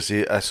in because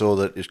I saw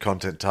that it was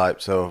content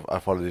type, so I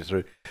followed it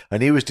through.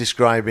 And he was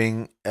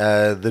describing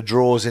the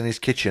drawers in his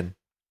kitchen.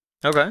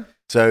 Okay.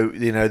 So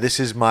this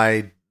is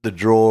the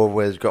drawer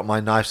where it's got my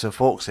knives and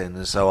forks in,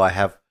 and so I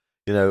have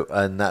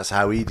and that's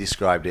how he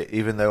described it.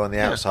 Even though on the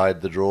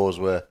outside the drawers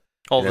were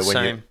all the when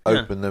same. you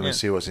open them and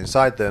see what's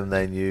inside them,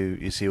 then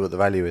you see what the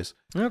value is.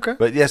 Okay.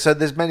 But yeah, so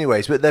there's many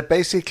ways, but they're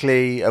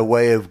basically a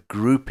way of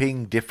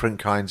grouping different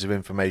kinds of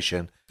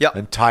information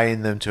and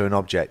tying them to an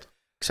object.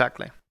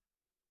 Exactly.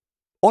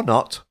 Or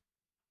not.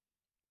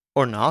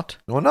 Or not.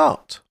 Or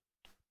not.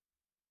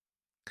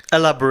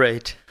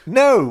 Elaborate.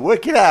 No,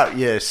 work it out,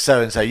 you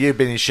so-and-so. You've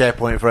been in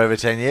SharePoint for over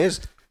 10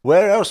 years.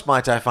 Where else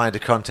might I find a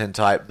content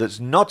type that's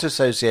not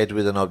associated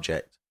with an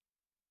object?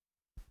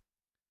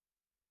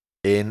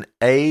 In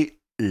a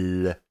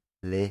in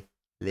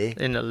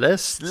a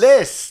list.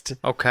 List.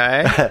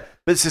 Okay. But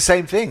it's the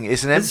same thing.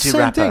 It's an empty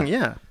wrapper. Same thing,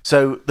 yeah.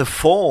 So the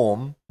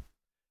form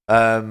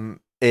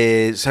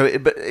is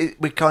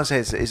we can't say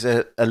it's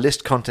a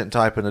list content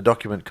type and a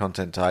document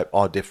content type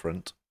are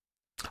different.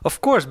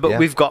 Of course, but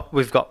we've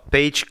got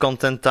page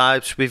content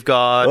types. We've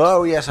got.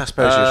 Oh yes, I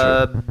suppose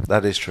you're true.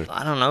 That is true.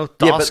 I don't know.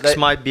 Tasks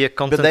might be a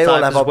content type, but they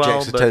all have as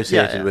objects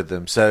associated with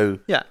them. So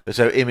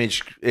so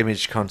image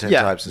content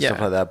types and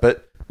stuff like that.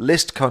 But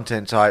list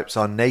content types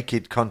are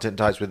naked content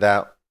types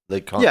without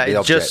the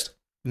object. Just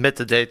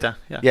metadata.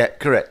 Yeah,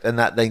 correct. And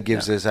that then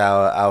gives us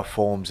our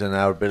forms and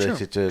our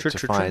ability to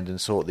find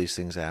and sort these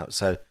things out.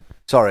 So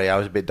sorry, I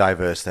was a bit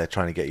diverse there,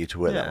 trying to get you to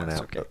work that one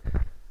out. Okay.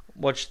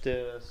 Watch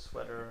the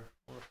sweater.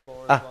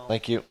 Well.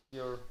 Thank you.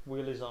 Your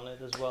wheel is on it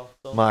as well.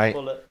 So my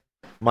pull it.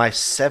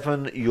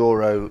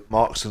 €7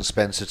 Marks and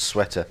Spencer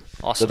sweater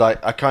awesome. that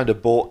I kind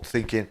of bought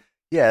thinking,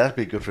 that'd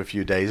be good for a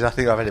few days. I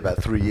think I've had it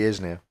about 3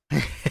 years now.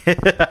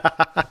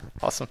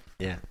 Awesome.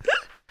 Yeah.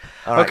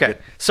 All right, okay. good.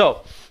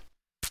 So,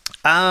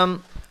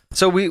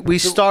 So we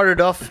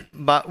started off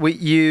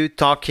with you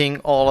talking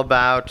all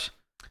about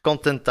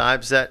content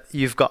types that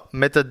you've got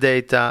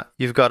metadata,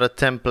 you've got a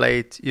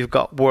template, you've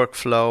got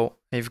workflow,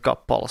 and you've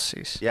got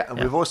policies. Yeah, and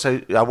we've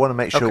also, I want to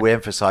make sure we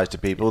emphasize to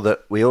people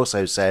that we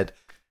also said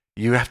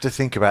you have to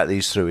think about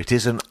these through. It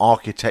is an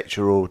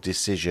architectural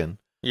decision.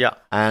 Yeah.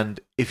 And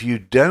if you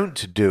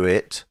don't do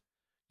it,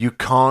 you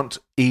can't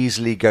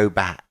easily go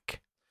back.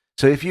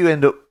 So if you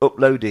end up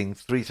uploading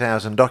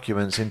 3,000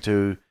 documents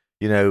into,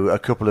 a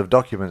couple of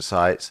document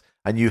sites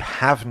and you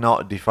have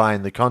not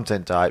defined the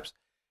content types,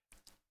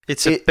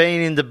 it's a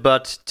pain in the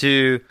butt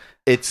to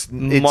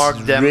mark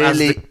them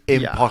really as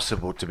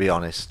impossible, to be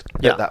honest,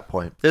 at that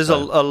point. There's a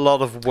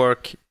lot of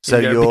work so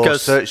in there your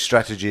search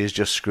strategy is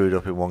just screwed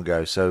up in one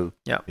go. So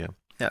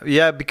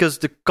yeah, because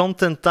the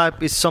content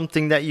type is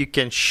something that you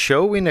can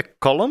show in a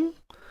column,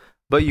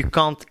 but you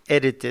can't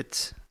edit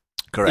it.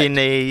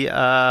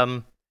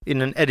 Correct.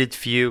 In an edit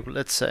view,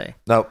 let's say.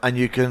 No, and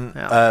you can,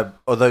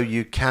 although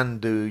you can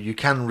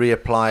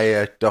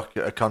reapply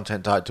a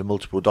content type to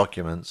multiple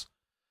documents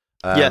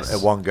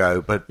at one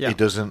go, but it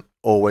doesn't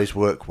always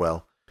work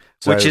well.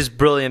 So, which is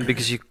brilliant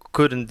because you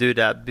couldn't do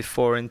that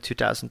before in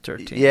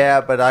 2013.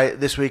 Yeah,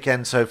 but this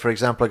weekend, so for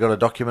example, I got a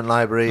document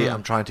library.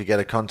 I'm trying to get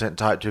a content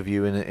type to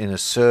view in a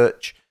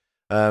search.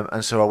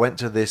 And so I went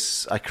to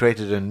this, I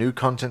created a new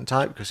content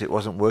type because it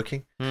wasn't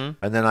working. And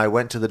then I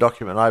went to the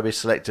document library,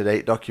 selected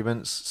 8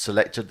 documents,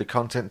 selected the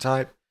content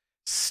type,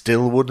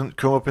 still wouldn't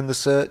come up in the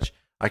search.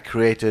 I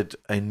created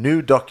a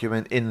new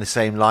document in the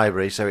same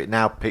library, so it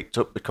now picked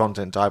up the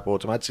content type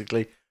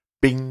automatically.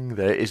 Bing,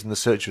 there it is in the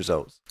search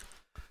results.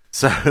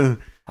 So,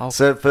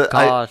 so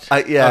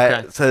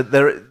there's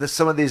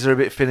some of these are a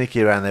bit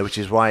finicky around there, which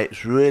is why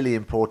it's really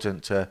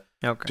important to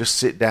just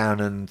sit down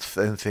and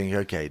think,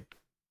 okay,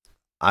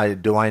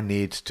 do I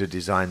need to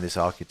design this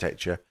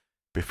architecture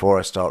before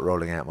I start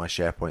rolling out my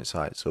SharePoint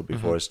sites or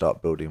before I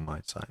start building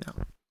my site?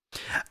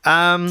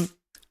 Yeah.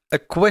 A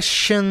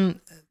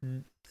question.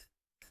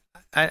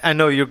 I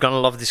know you're gonna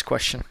love this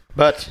question,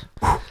 but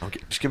okay,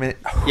 just give me.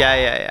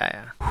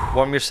 Yeah.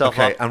 Warm yourself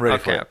up. Okay, I'm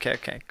ready for it.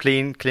 Okay.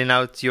 Clean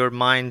out your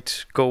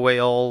mind. Go away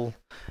all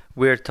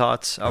weird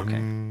thoughts.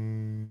 Okay.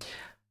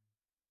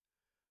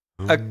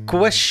 A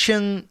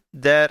question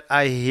that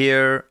I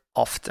hear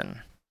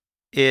often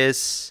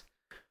is.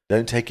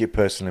 Don't take it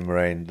personally,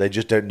 Moraine. They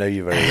just don't know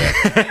you very well.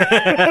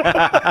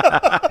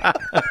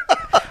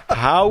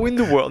 How in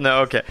the world?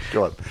 No, okay.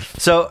 Go on.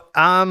 So,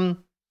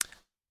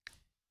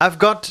 I've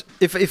got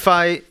if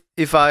I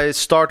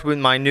start with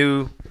my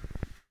new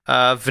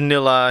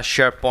vanilla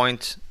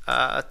SharePoint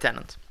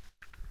tenant,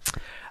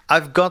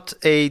 I've got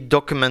a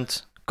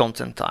document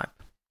content type.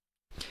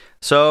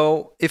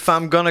 So if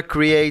I'm gonna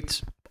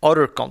create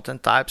other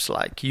content types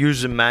like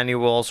user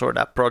manuals or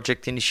that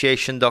project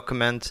initiation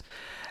document,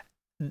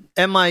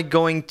 am I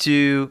going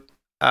to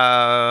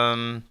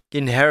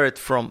inherit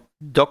from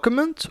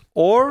document,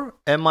 or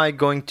am I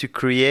going to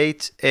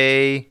create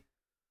a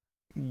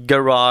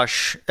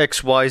Garage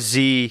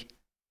XYZ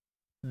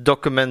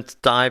document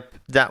type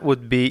that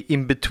would be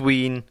in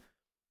between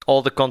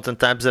all the content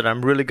types that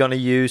I'm really going to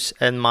use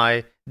and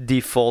my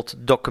default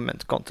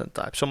document content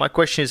type? So my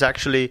question is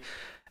actually,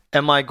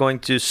 am I going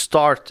to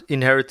start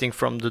inheriting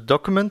from the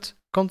document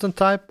content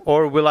type,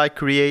 or will I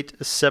create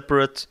a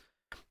separate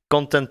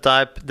content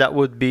type that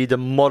would be the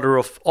mother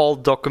of all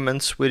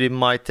documents within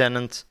my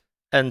tenant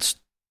and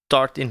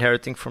start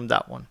inheriting from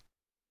that one?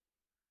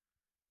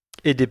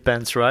 It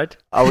depends, right?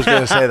 I was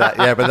going to say that,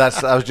 yeah, but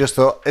I was just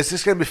thought, is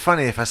this going to be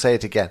funny if I say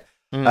it again?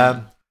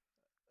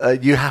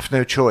 You have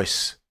no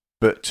choice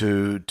but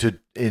to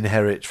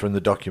inherit from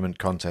the document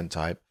content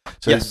type.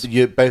 So yes.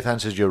 Both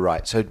answers, you're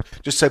right. So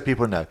just so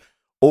people know,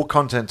 all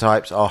content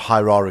types are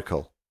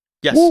hierarchical.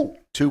 Yes. Woo!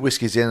 2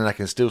 whiskeys in and I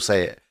can still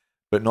say it,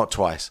 but not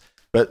twice.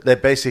 But they're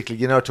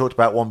basically, I talked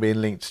about one being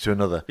linked to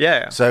another.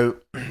 Yeah. So...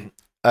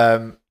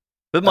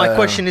 but my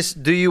question is,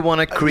 do you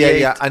want to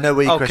create... Yeah, I know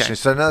where your question is.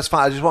 So no, that's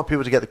fine. I just want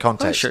people to get the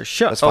context. Oh,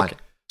 sure. That's fine. Okay.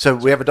 So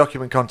we have a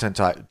document content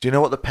type. Do you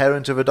know what the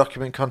parent of a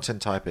document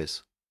content type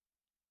is?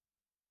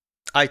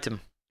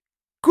 Item.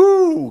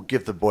 Goo!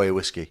 Give the boy a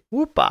whiskey.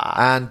 Whoopa.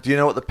 And do you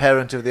know what the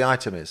parent of the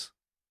item is?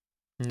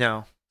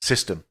 No.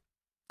 System.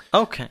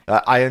 Okay.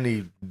 I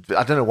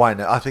don't know why.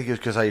 I think it was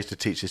because I used to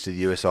teach this to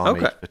the US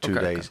Army for 2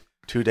 days. Okay.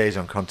 2 days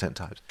on content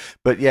types.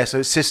 But yeah, so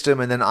it's system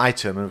and then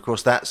item. And of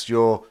course, that's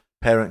your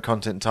parent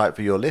content type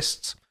for your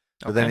lists.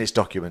 But then it's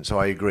document, so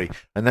I agree.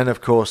 And then,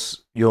 of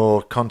course,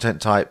 your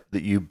content type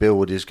that you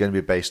build is going to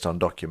be based on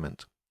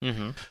document.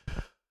 Mm-hmm.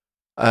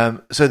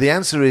 So the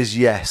answer is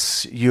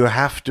yes. You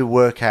have to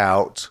work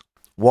out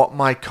what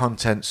my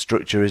content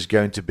structure is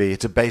going to be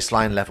at a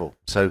baseline level.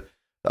 So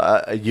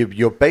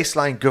your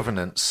baseline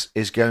governance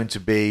is going to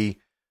be,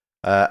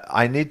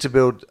 I need to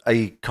build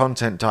a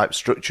content type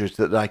structure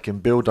that I can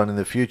build on in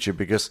the future,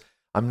 because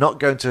I'm not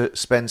going to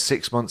spend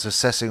 6 months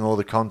assessing all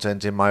the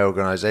content in my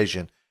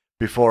organization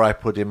before I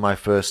put in my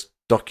first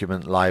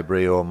document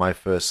library or my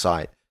first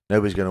site.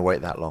 Nobody's going to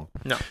wait that long.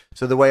 No.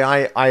 So the way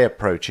I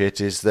approach it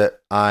is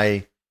that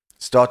I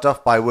start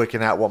off by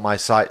working out what my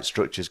site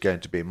structure is going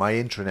to be, my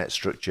intranet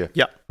structure,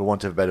 for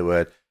want of a better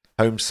word,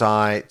 home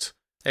site,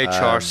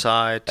 HR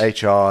site,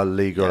 HR,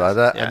 legal, like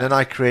that. Yeah. And then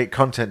I create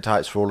content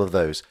types for all of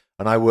those,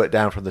 and I work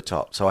down from the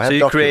top. So I have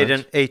you create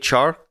an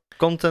HR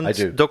content, I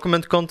do.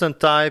 document content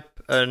type,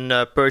 and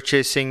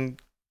purchasing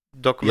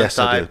document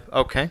type. I do.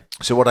 Okay.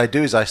 So what I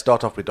do is I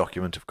start off with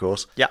document, of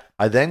course. Yeah.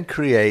 I then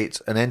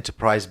create an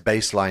enterprise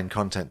baseline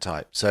content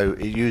type. So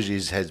it usually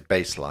has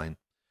baseline.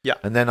 Yeah.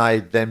 And then I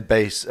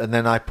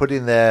put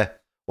in there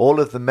all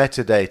of the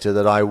metadata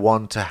that I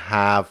want to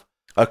have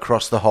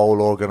across the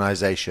whole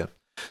organization.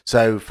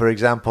 So, for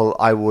example,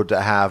 I would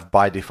have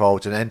by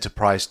default an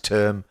enterprise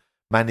term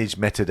managed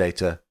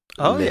metadata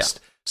list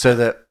so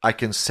that I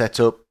can set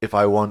up if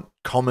I want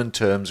common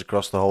terms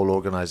across the whole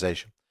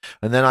organization.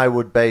 And then I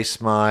would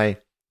base my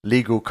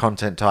legal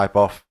content type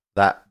off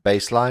that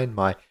baseline,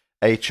 my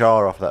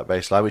HR off that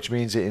baseline, which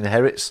means it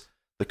inherits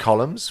the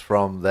columns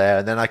from there.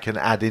 And then I can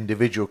add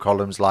individual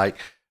columns like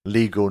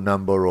legal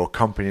number or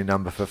company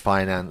number for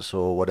finance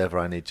or whatever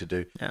I need to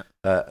do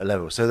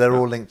level. So they're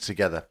all linked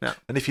together. Yeah.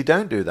 And if you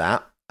don't do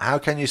that, how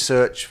can you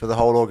search for the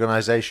whole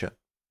organization?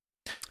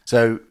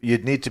 So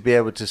you'd need to be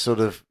able to sort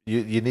of,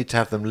 you need to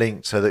have them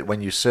linked so that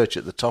when you search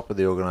at the top of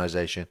the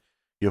organization,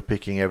 you're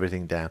picking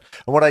everything down.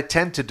 And what I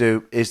tend to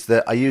do is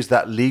that I use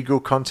that legal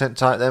content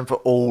type then for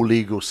all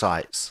legal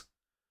sites.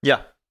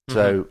 Yeah. Mm-hmm.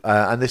 So,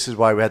 and this is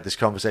why we had this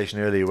conversation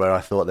earlier where I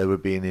thought they were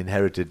being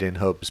inherited in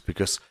hubs,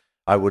 because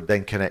I would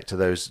then connect to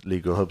those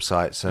legal hub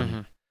sites.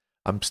 And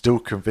I'm still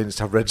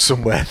convinced I've read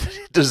somewhere that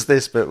it does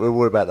this, but we'll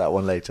worry about that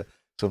one later.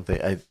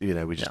 Something,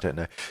 we just don't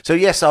know. So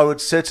yes, I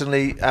would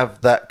certainly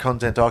have that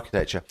content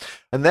architecture.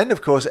 And then,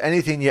 of course,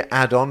 anything you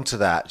add on to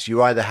that,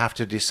 you either have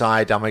to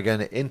decide, am I going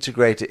to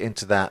integrate it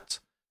into that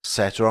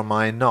set or am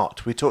I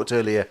not? We talked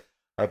earlier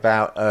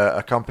about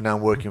a company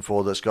I'm working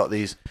for that's got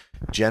these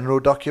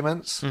general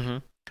documents,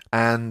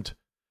 and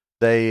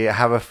they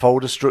have a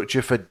folder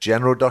structure for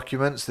general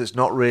documents that's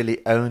not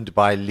really owned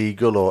by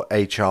legal or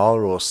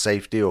HR or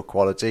safety or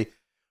quality,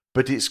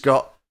 but it's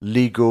got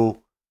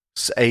legal,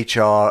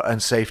 HR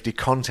and safety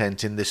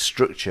content in this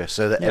structure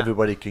so that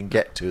everybody can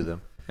get to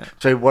them. Yeah.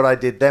 So what I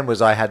did then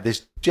was I had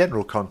this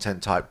general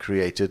content type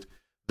created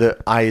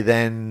that I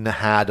then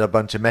had a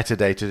bunch of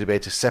metadata to be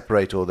able to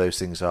separate all those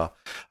things are.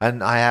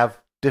 And I have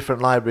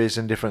different libraries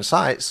and different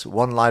sites.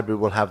 One library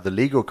will have the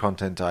legal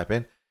content type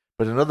in,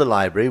 but another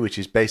library, which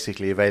is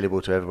basically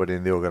available to everybody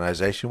in the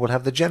organization, will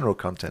have the general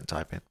content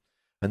type in.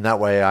 And that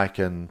way I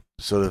can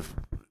sort of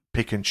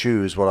pick and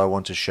choose what I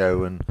want to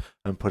show and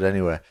put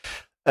anywhere.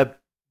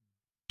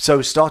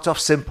 So start off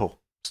simple.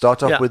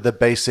 Start off with the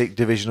basic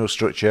divisional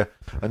structure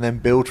and then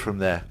build from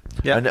there.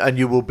 Yeah. And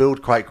you will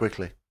build quite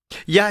quickly.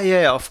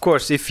 Yeah, of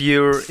course. If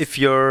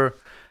you're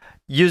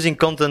using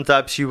content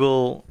types, you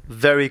will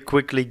very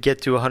quickly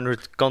get to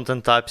 100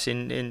 content types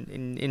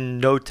in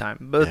no time.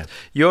 But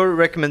your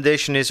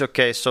recommendation is,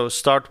 okay, so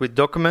start with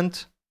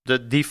document, the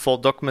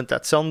default document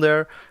that's on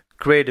there,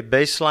 create a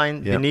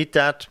baseline beneath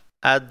that,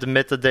 add the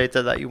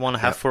metadata that you want to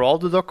have for all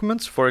the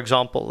documents, for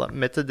example,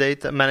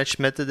 metadata, managed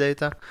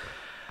metadata.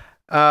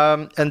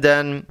 And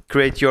then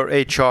create your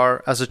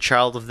HR as a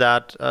child of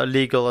that,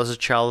 legal as a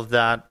child of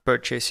that,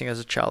 purchasing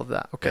as a child of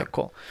that. Okay,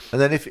 cool. And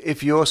then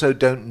if you also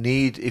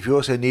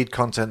need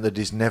content that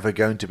is never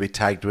going to be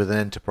tagged with an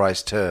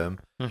enterprise term,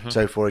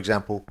 so for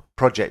example,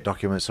 project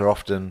documents are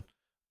often,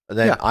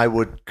 then I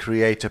would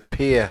create a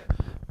peer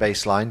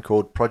baseline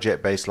called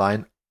project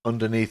baseline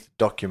underneath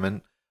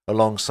document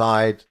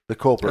alongside the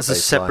corporate as a baseline.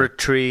 separate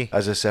tree.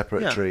 As a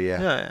separate tree,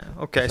 Yeah.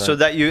 Okay, so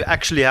that you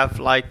actually have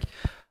like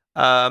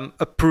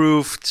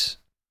approved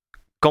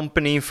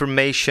company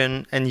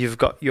information, and you've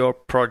got your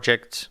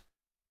project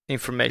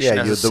information.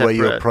 The way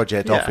your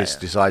project office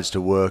decides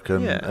to work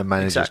and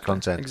manages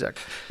content.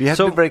 Exactly. You have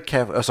to be very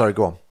careful. Oh, sorry,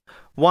 go on.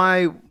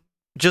 Why?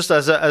 Just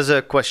as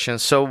a question.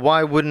 So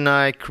why wouldn't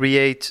I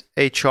create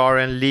HR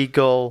and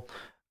legal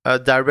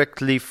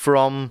directly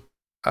from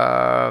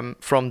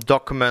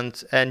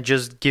document and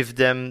just give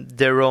them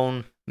their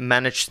own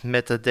managed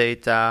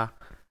metadata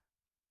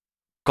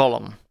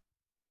column?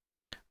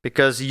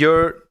 Because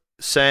you're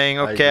saying,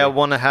 okay, I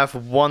want to have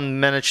one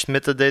managed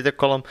metadata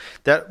column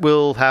that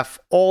will have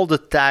all the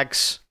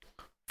tags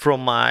from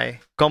my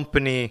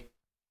company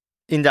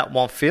in that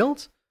one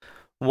field.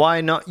 Why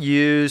not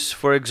use,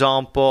 for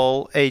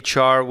example,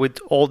 HR with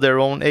all their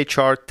own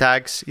HR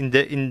tags in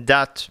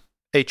that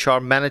HR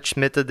managed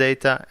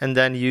metadata, and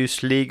then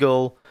use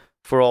legal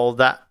for all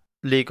that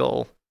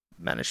legal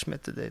managed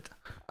metadata?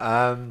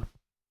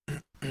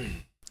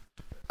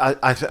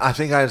 I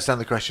think I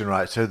understand the question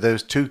right. So there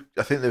was two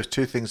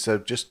things. So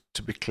just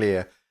to be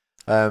clear,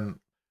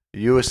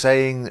 you were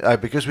saying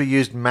because we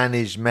used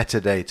managed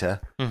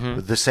metadata,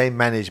 the same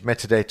managed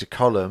metadata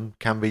column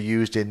can be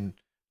used in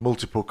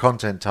multiple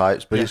content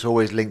types, but it's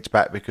always linked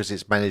back because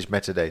it's managed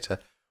metadata.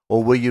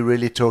 Or were you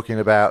really talking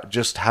about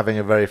just having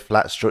a very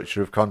flat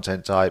structure of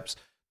content types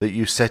that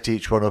you set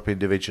each one up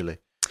individually?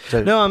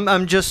 No,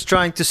 I'm just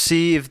trying to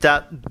see if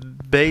that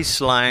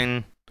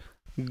baseline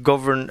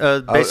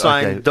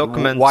baseline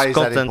document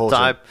content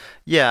type.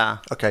 Yeah.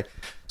 Okay.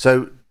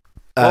 So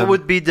what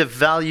would be the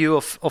value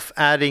of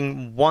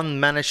adding one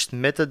managed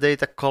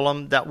metadata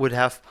column that would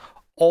have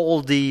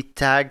all the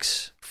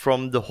tags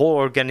from the whole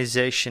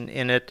organization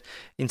in it,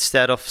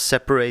 instead of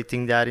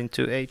separating that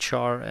into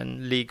HR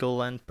and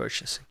legal and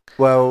purchasing?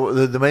 Well,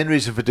 the main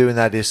reason for doing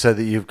that is so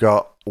that you've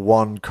got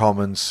one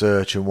common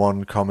search and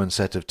one common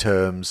set of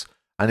terms.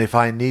 And if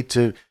I need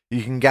to,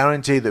 you can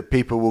guarantee that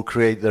people will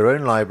create their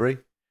own library,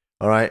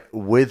 all right,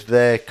 with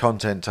their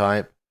content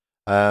type,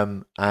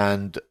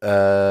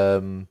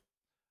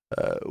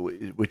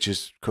 which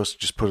is, of course,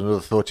 just put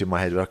another thought in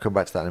my head, but I'll come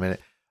back to that in a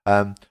minute.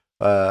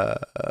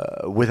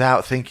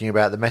 Without thinking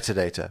about the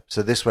metadata.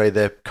 So this way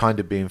they're kind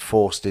of being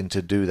forced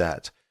into do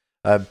that.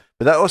 But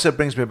that also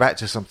brings me back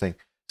to something.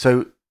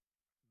 So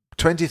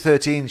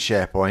 2013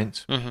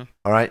 SharePoint,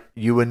 all right,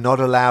 you were not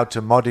allowed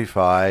to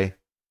modify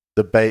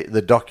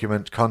the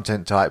document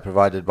content type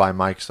provided by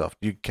Microsoft.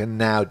 You can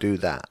now do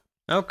that.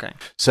 Okay.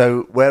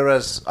 So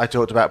whereas I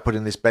talked about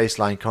putting this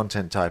baseline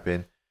content type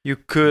in, you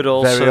could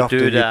also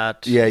do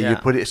that. You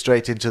put it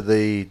straight into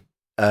the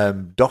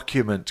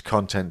document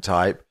content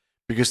type,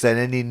 because then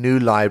any new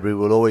library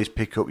will always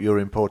pick up your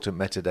important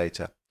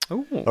metadata.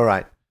 Ooh. All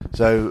right.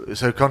 So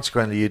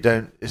consequently, you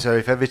don't. So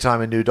if every time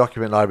a new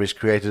document library is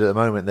created at the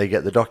moment, they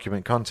get the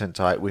document content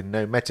type with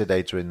no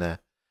metadata in there.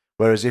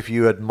 Whereas if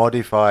you had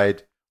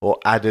modified or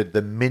added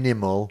the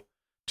minimal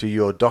to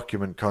your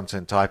document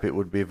content type, it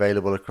would be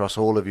available across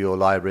all of your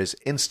libraries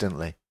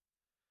instantly.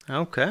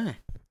 Okay.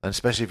 And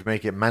especially if you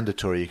make it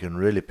mandatory, you can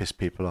really piss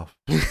people off.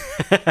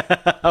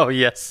 Oh,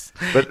 yes.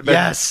 But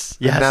yes.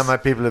 Now my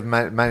people have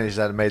managed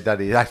that and made that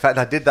easy. In fact,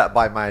 I did that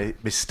by my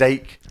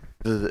mistake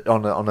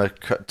on a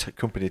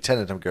company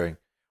tenant. I'm going,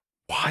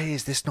 why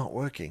is this not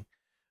working?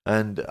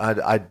 And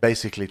I'd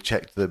basically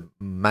checked the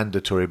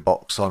mandatory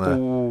box on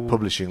a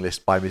publishing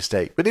list by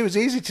mistake. But it was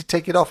easy to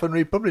take it off and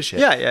republish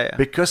it. Yeah.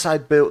 Because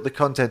I'd built the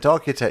content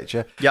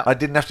architecture, I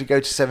didn't have to go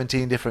to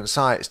 17 different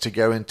sites to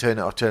go and turn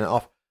it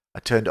off. I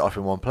turned it off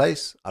in one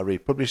place, I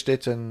republished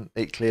it, and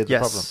it cleared the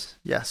problem.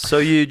 Yes, so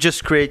you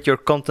just create your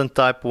content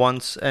type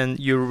once and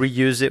you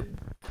reuse it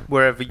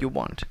wherever you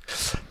want.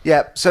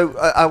 Yeah, so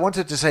I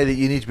wanted to say that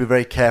you need to be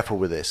very careful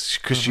with this,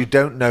 because you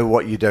don't know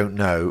what you don't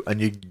know, and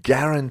you're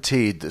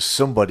guaranteed that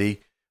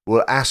somebody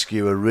will ask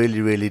you a really,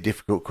 really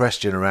difficult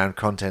question around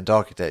content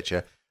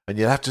architecture, and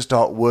you'll have to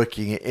start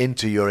working it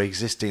into your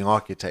existing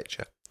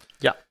architecture.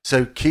 Yeah.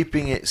 So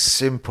keeping it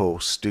simple,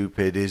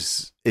 stupid,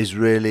 is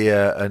really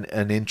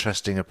an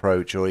interesting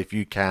approach, or if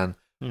you can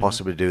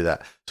possibly do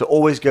that. So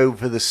always go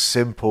for the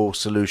simple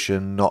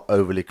solution, not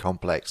overly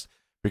complex,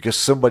 because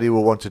somebody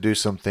will want to do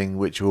something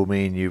which will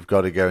mean you've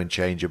got to go and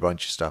change a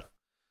bunch of stuff.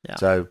 Yeah.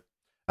 So,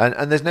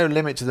 and there's no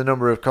limit to the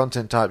number of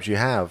content types you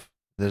have.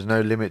 There's no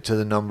limit to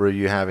the number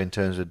you have in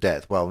terms of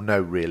depth. Well, no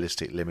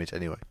realistic limit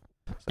anyway.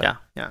 So,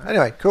 yeah.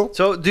 Anyway, cool.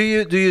 So do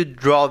you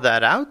draw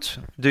that out?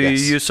 Do you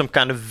use some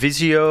kind of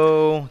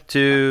Visio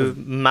to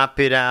map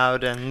it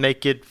out and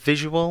make it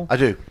visual? I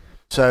do.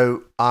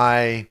 So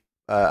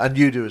and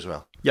you do as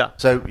well. Yeah.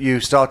 So you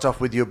start off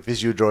with your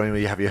Visio drawing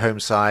where you have your home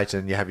site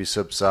and you have your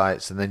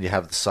sub-sites, and then you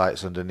have the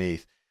sites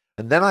underneath.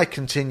 And then I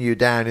continue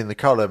down in the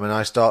column and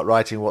I start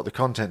writing what the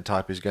content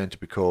type is going to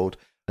be called.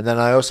 And then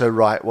I also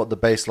write what the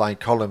baseline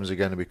columns are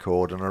going to be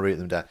called, and I write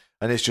them down.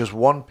 And it's just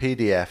one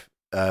PDF,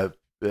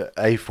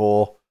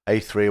 A4,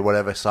 A3,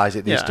 whatever size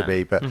it needs to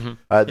be, but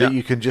that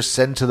you can just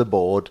send to the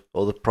board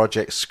or the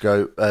project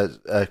scope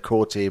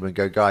core team and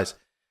go, guys,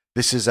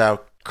 this is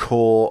our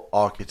core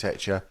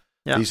architecture.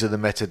 Yeah. These are the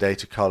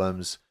metadata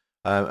columns.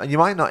 And you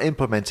might not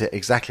implement it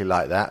exactly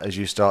like that as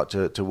you start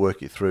to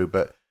work it through,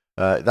 but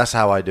that's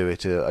how I do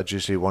it. I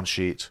just do one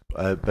sheet,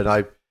 but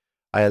I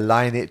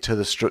align it to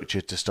the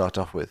structure to start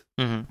off with.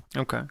 Mm-hmm.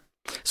 Okay.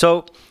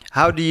 So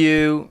how do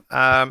you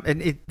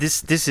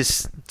this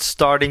is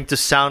starting to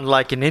sound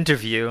like an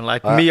interview,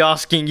 like me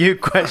asking you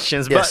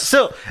questions, but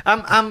still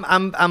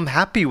I'm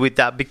happy with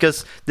that,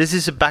 because this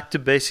is a back to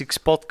basics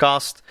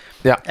podcast,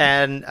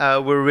 and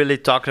we're really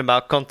talking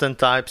about content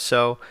types.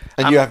 So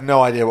you have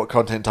no idea what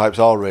content types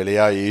are, really,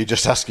 are you? You're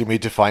just asking me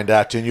to find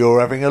out, and you're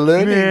having a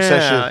learning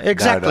session.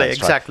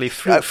 Exactly.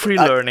 Free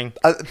learning.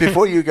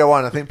 Before you go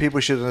on, I think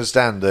people should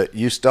understand that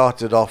you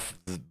started off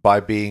by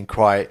being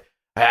quite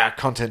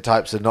content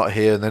types are not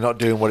here and they're not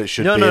doing what it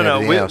should be.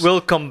 No. We'll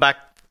come back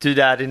to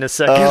that in a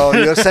second. Oh,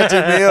 you're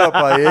setting me up,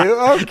 are you?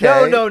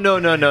 Okay. No.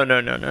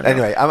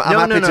 Anyway,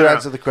 I'm happy to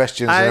answer the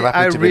questions, and I'm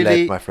happy to be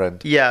led, my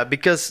friend. Yeah,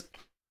 because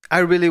I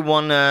really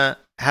want to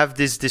have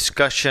this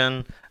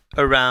discussion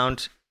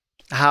around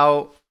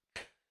how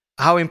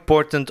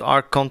important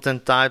are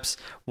content types,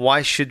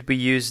 why should we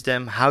use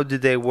them, how do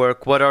they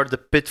work, what are the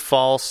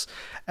pitfalls,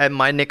 and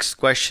my next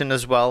question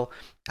as well,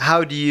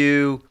 how do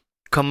you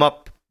come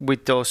up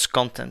with those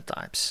content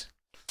types?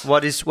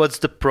 What's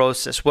the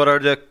process? What are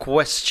the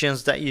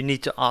questions that you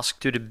need to ask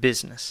to the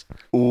business?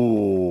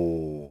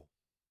 Ooh,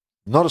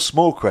 not a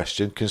small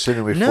question,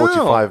 considering we're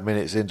 45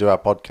 minutes into our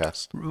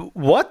podcast.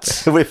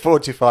 What? We're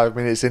 45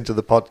 minutes into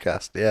the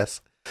podcast, yes.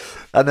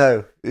 I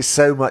know. It's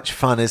so much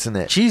fun, isn't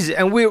it? Jeez,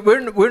 and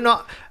we're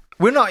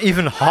not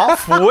even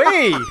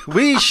halfway.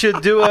 We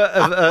should do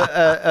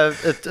a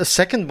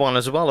second one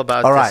as well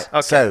about All right.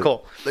 this. Okay,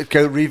 cool. Let's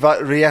go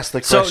re-ask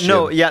the question.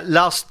 So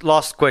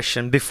last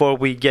question before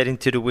we get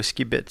into the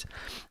whiskey bit.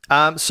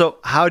 So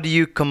how do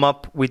you come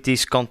up with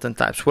these content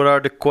types? What are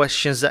the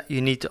questions that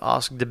you need to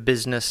ask the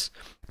business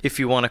if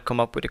you want to come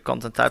up with a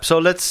content type? So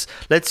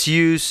let's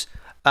use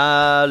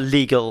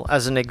legal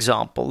as an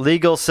example.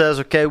 Legal says,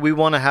 okay, we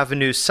want to have a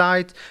new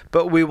site,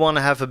 but we want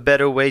to have a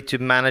better way to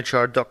manage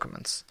our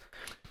documents.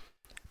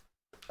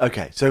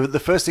 Okay, so the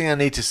first thing I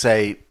need to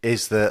say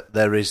is that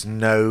there is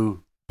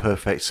no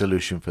perfect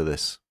solution for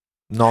this.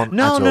 None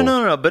at all.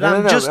 No. But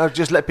I'll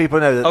just let people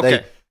know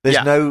that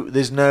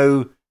there's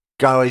no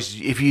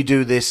guys. If you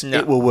do this,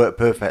 it will work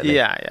perfectly.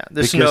 Yeah.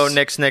 There's no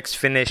next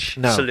finish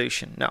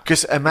solution. No.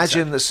 Because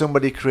imagine that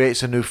somebody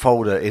creates a new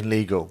folder in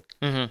legal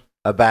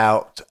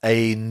about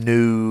a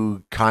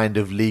new kind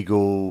of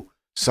legal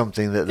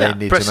something that they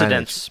need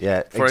precedents, to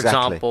manage. Yeah, for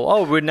example.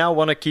 Oh, we now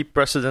want to keep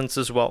precedents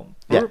as well.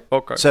 Yeah.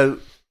 Okay.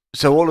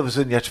 So all of a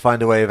sudden you have to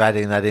find a way of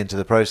adding that into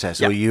the process,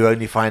 or you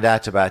only find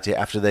out about it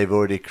after they've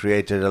already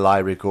created a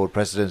library called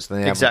precedents and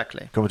they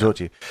haven't come and talk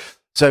to you.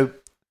 So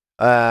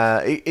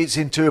it's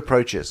in two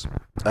approaches,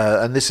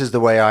 and this is the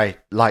way I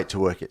like to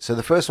work it. So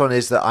the first one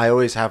is that I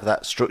always have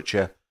that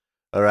structure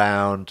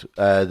around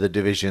the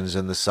divisions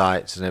and the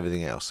sites and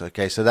everything else.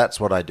 Okay, so that's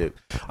what I do.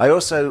 I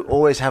also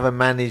always have a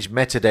managed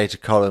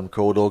metadata column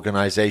called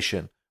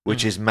organization,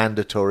 which is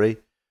mandatory.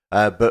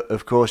 But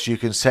of course, you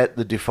can set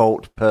the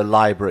default per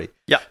library.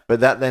 Yeah. But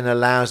that then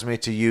allows me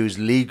to use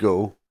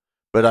legal,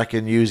 but I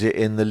can use it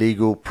in the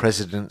legal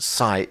precedent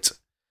site,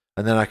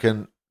 and then I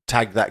can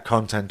tag that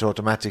content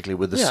automatically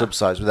with the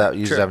subsites without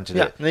users having to do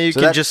it. And then you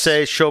can just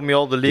say, show me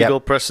all the legal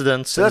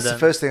precedents. So that's the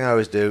first thing I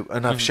always do,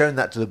 and I've shown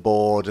that to the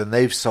board, and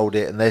they've sold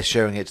it, and they're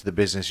showing it to the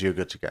business. You're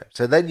good to go.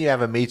 So then you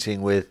have a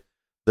meeting with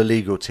the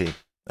legal team,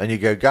 and you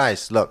go,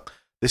 guys, look,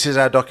 this is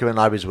how document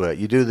libraries work.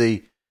 You do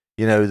the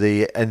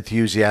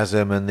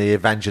enthusiasm and the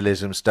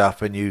evangelism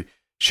stuff, and you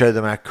show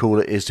them how cool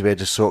it is to be able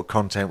to sort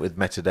content with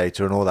metadata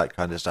and all that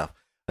kind of stuff.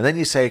 And then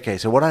you say, okay,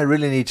 so what I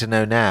really need to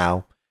know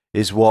now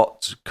is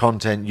what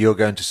content you're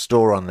going to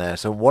store on there.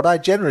 So what I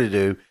generally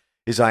do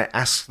is I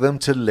ask them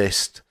to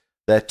list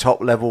their top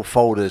level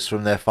folders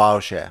from their file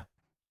share.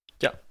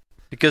 Yeah,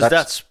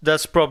 because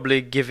that's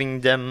probably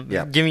giving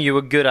you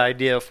a good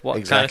idea of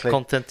what kind of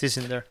content is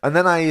in there. And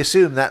then I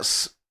assume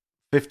that's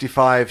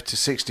 55 to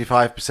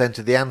 65%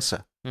 of the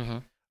answer. Mm-hmm.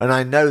 And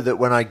I know that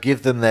when I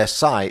give them their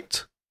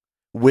site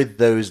with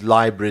those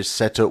libraries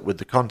set up with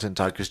the content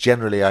type, because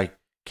generally I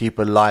keep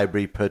a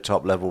library per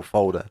top level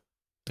folder.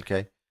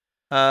 Okay.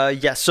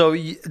 So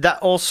that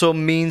also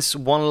means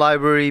one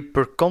library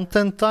per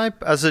content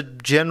type as a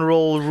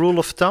general rule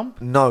of thumb?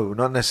 No,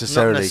 not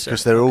necessarily,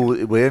 because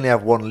we only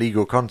have one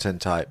legal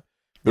content type.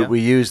 But we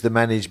use the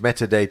managed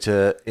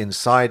metadata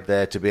inside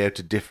there to be able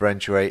to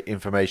differentiate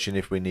information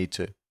if we need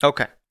to.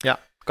 Okay. Yeah.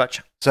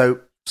 Gotcha.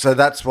 So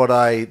that's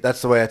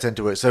the way I tend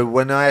to work. So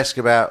when I ask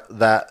about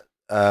that,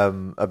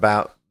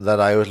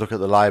 I always look at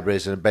the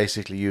libraries and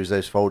basically use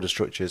those folder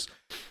structures.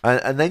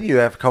 And then you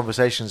have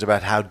conversations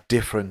about how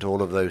different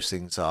all of those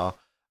things are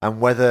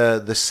and whether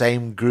the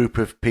same group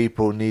of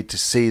people need to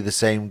see the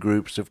same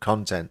groups of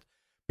content.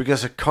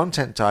 Because a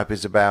content type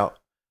is about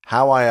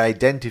how I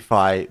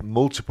identify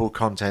multiple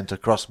content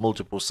across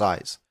multiple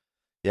sites.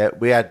 Yeah,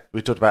 we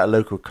talked about a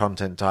local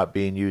content type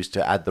being used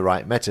to add the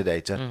right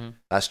metadata. Mm-hmm.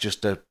 That's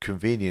just a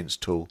convenience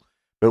tool.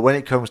 But when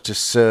it comes to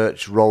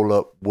search,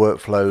 roll-up,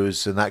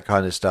 workflows, and that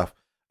kind of stuff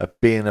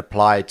being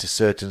applied to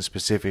certain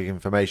specific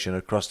information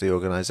across the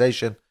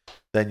organization,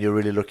 then you're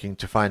really looking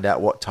to find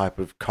out what type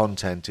of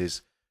content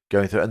is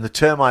going through. And the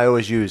term I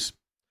always use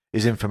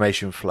is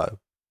information flow.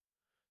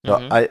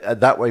 So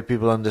that way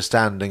people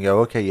understand and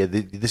go, okay,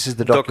 this is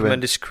the document.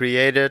 Document is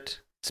created.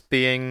 It's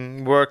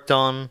being worked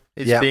on.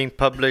 It's being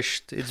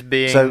published. It's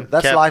being So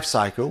that's life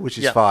cycle, which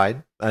is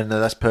fine, and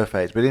that's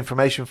perfect. But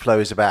information flow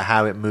is about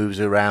how it moves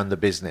around the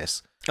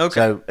business. Okay.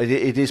 So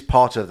it is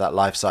part of that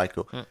life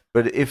cycle. Mm.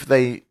 But if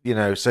they,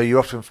 so you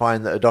often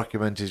find that a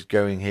document is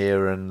going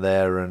here and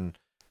there, and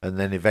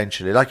then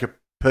eventually, like a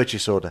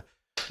purchase order.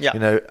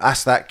 Yeah.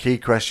 Ask that key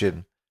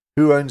question: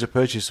 who owns a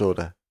purchase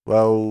order?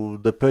 Well,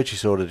 the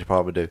purchase order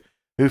department do.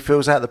 Who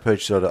fills out the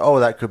purchase order? Oh,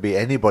 that could be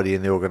anybody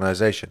in the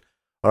organization.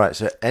 All right,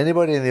 so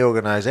anybody in the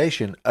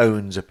organization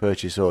owns a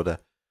purchase order.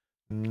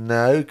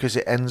 No, because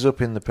it ends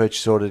up in the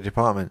purchase order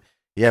department.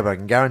 Yeah, but I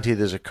can guarantee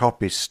there's a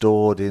copy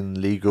stored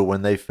in legal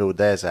when they filled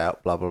theirs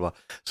out, blah, blah, blah.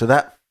 So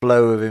that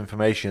flow of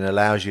information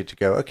allows you to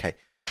go, okay,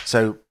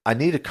 so I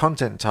need a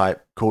content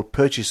type called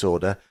purchase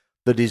order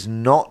that is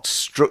not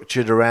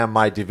structured around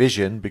my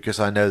division because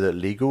I know that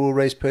legal will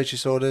raise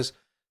purchase orders,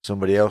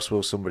 somebody else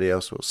will.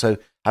 So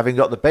having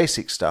got the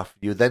basic stuff,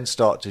 you then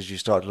start, as you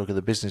start to look at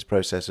the business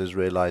processes,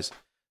 realize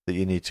that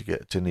you need to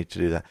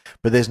do that.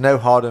 But there's no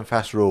hard and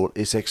fast rule.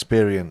 It's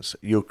experience.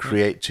 You'll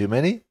create too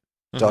many,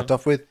 start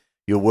off with.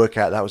 You'll work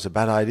out that was a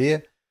bad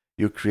idea.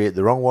 you'll create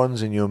the wrong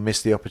ones and you'll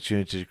miss the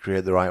opportunity to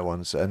create the right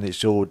ones. And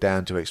it's all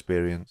down to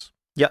experience.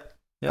 Yeah.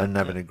 And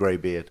having a grey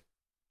beard.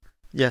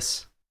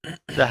 Yes,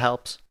 that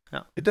helps.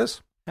 Yeah, it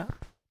does. Yeah.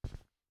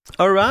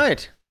 All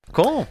right.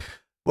 Cool.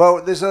 Well,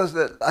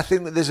 I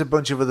think that there's a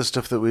bunch of other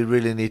stuff that we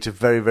really need to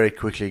very, very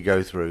quickly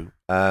go through.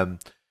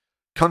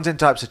 Content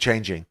types are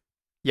changing.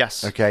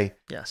 Yes. Okay.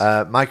 Yes.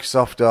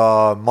 Microsoft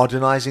are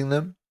modernizing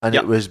them, and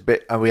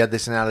Yep. and we had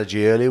this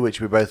analogy earlier, which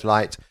we both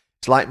liked.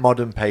 It's like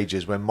modern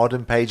pages. When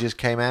modern pages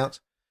came out,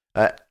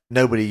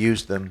 nobody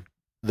used them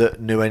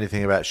that knew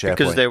anything about SharePoint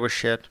because they were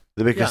shit.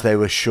 Because they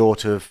were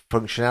short of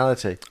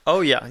functionality.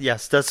 Oh yeah,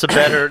 yes, that's a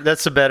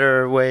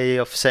better way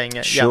of saying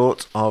it.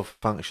 Short of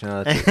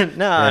functionality.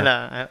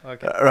 No,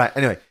 okay. Right.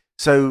 Anyway,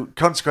 so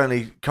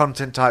consequently,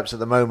 content types at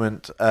the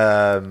moment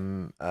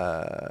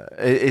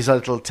is a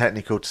little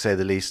technical to say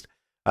the least.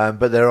 But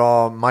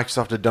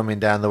Microsoft are dumbing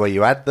down the way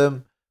you add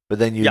them, but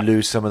then you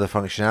lose some of the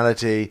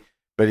functionality.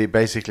 But it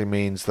basically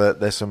means that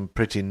there's some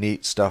pretty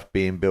neat stuff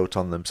being built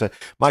on them. So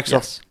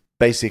Microsoft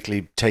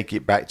basically take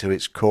it back to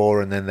its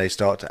core, and then they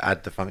start to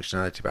add the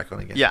functionality back on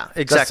again. Yeah,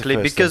 exactly.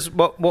 Because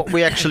what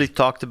we actually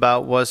talked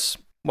about was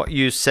what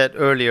you said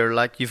earlier.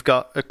 Like you've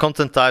got a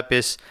content type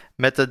is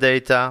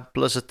metadata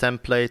plus a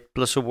template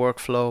plus a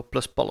workflow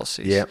plus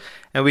policies. Yeah.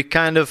 And we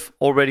kind of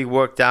already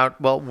worked out,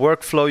 well,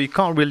 workflow, you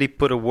can't really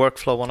put a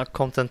workflow on a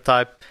content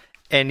type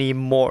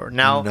anymore.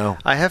 Now,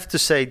 I have to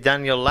say,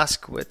 Daniel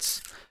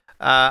Laskowitz,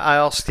 I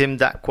asked him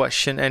that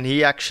question, and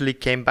he actually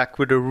came back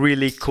with a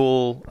really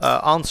cool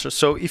answer.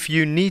 So if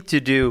you need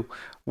to do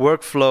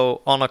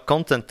workflow on a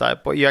content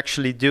type, what you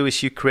actually do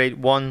is you create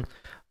one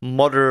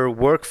mother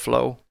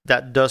workflow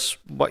that does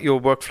what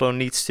your workflow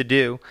needs to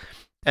do.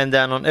 And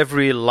then on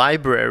every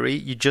library,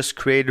 you just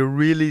create a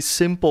really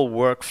simple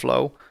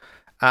workflow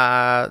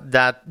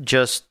that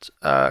just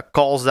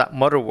calls that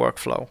mother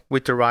workflow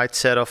with the right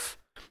set of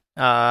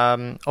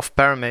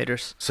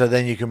parameters. So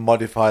then you can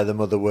modify the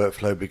mother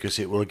workflow because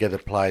it will get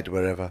applied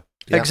wherever.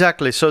 Yeah.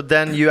 Exactly. So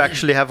then you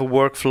actually have a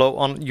workflow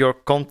on your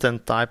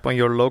content type, on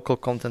your local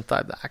content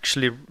type that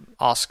actually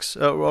asks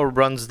or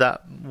runs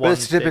that one. But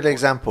it's a typical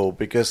example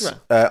because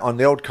on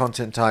the old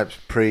content types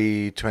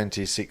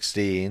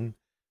pre-2016,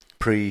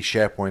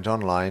 pre-SharePoint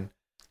Online,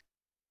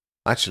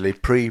 actually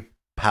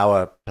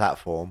pre-Power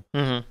Platform,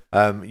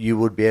 you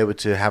would be able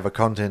to have a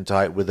content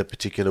type with a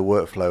particular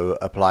workflow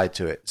applied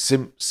to it.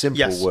 Simple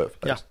workflows.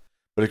 Yeah.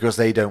 But of course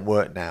they don't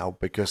work now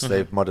because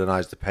they've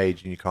modernized the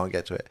page and you can't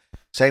get to it.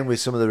 Same with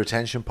some of the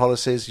retention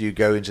policies. You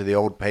go into the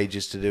old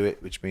pages to do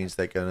it, which means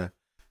they're going to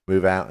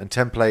move out. And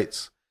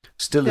templates,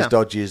 still as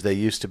dodgy as they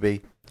used to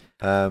be.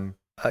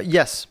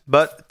 Yes,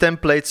 but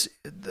templates,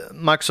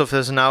 Microsoft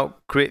has now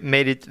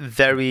made it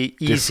very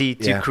easy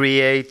to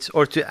create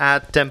or to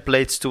add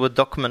templates to a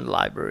document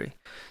library.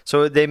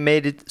 So they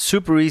made it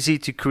super easy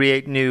to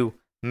create new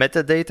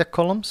metadata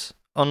columns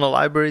on a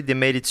library. They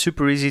made it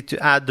super easy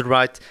to add the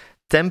right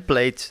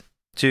template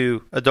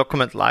to a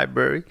document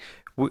library.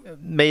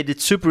 Made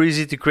it super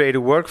easy to create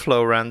a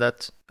workflow around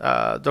that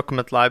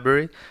document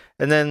library.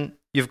 And then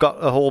you've got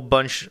a whole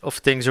bunch of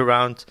things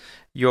around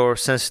your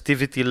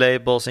sensitivity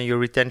labels and your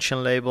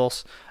retention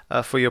labels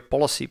for your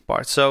policy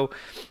part. So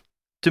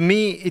to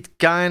me, it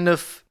kind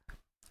of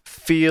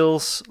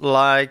feels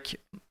like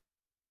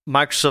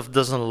Microsoft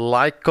doesn't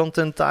like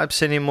content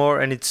types anymore,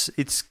 and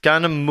it's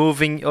kind of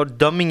moving or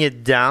dumbing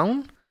it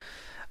down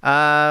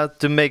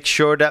to make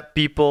sure that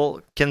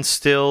people can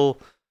still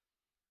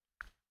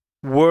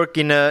work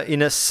in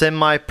a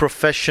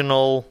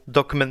semi-professional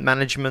document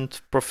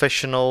management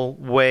professional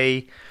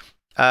way,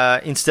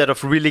 instead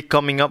of really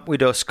coming up with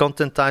those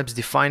content types,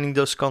 defining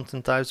those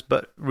content types,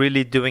 but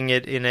really doing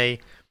it in a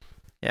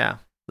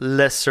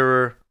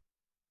lesser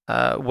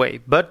way.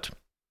 But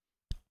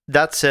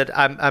that said,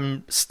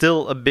 I'm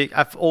still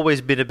I've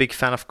always been a big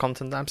fan of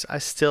content types. I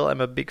still am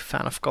a big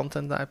fan of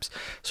content types.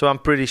 So I'm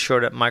pretty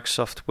sure that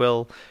Microsoft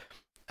will,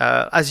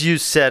 as you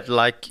said,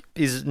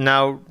 is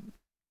now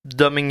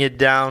dumbing it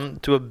down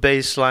to a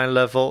baseline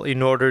level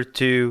in order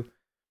to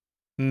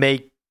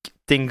make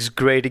things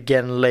great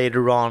again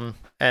later on,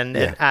 and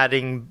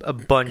adding a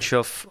bunch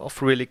of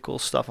really cool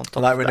stuff on top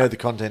of that. We know the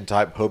content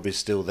type hub is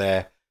still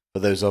there. For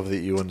those of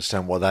you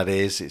understand what that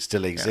is, it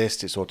still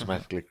exists. It's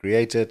automatically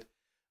created.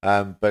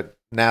 But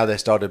now they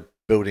started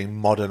building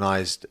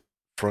modernized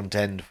front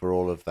end for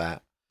all of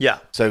that. Yeah.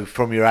 So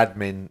from your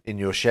admin, in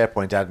your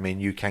SharePoint admin,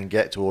 you can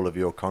get to all of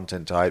your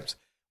content types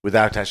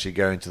without actually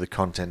going to the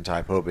content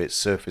type hub. It's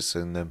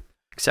surfacing them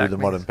through the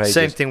modern pages.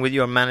 Same thing with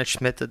your managed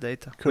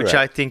metadata, which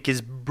I think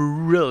is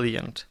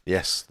brilliant.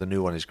 Yes, the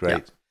new one is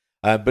great.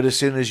 Yeah. But as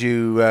soon as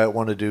you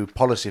want to do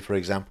policy, for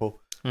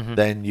example,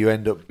 then you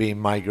end up being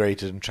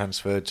migrated and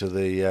transferred to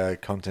the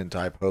content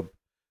type hub,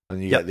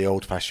 and you get the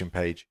old-fashioned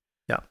page.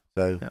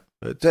 So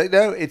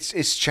no,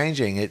 it's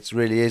changing. It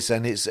really is,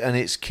 and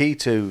it's key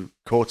to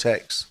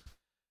Cortex,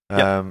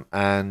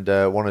 and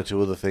one or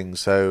two other things.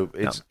 So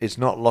it's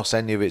not lost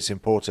any of its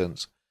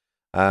importance.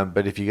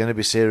 But if you're going to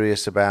be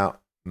serious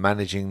about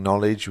managing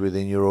knowledge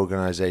within your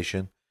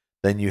organization,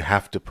 then you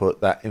have to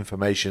put that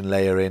information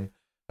layer in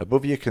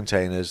above your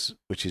containers,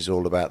 which is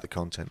all about the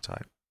content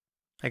type.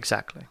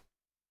 Exactly.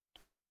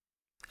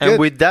 And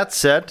with that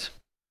said,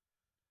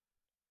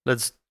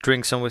 let's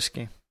drink some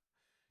whiskey.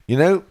 You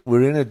know,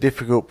 we're in a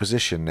difficult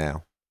position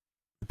now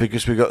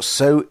because we got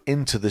so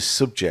into this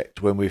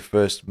subject when we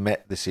first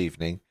met this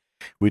evening.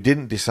 We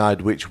didn't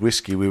decide which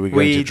whiskey we were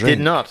going to drink. We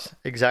did not,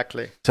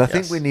 exactly. So I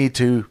think we need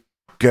to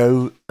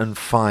go and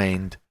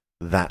find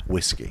that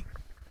whiskey.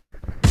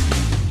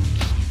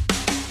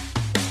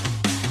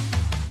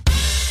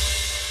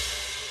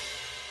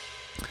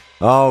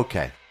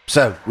 Okay,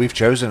 so we've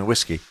chosen a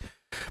whiskey.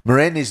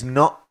 Maren is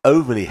not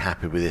overly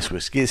happy with this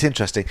whiskey. It's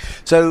interesting.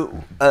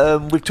 So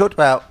we've talked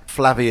about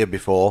Flavia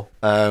before.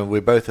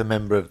 We're both a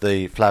member of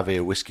the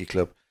Flavia Whiskey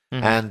Club,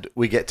 and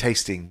we get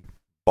tasting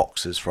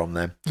boxes from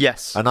them.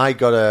 Yes. And I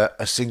got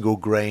a single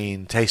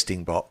grain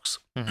tasting box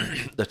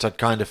that I'd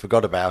kind of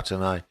forgot about,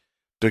 and I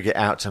dug it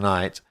out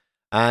tonight.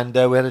 And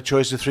we had a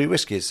choice of 3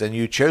 whiskies, and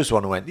you chose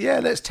one and went, yeah,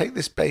 let's take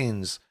this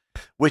Baines,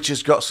 which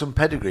has got some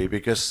pedigree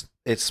because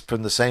it's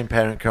from the same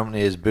parent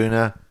company as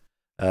Boona,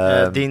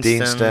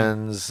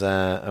 Deanstons,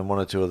 and one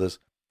or two others.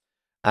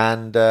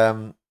 And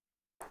but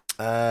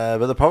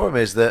the problem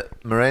is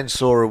that Maren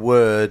saw a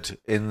word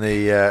in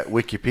the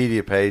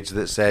Wikipedia page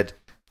that said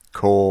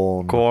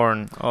corn.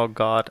 Corn. Oh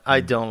God, I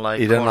don't like.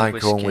 He don't like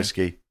corn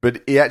whiskey,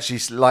 but he actually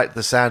liked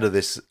the sound of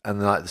this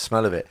and liked the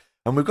smell of it.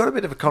 And we've got a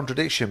bit of a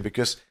contradiction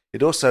because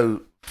it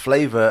also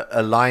flavour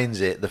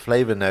aligns it, the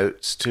flavour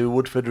notes, to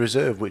Woodford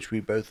Reserve, which we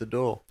both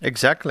adore.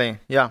 Exactly.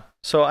 Yeah.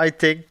 So I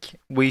think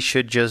we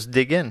should just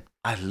dig in.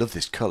 I love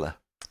this colour.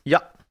 Yeah.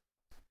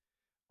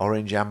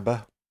 Orange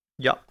amber.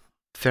 Yeah.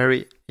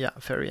 Very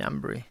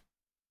ambery.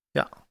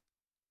 Yeah.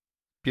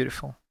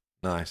 Beautiful.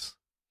 Nice.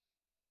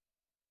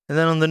 And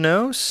then on the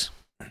nose,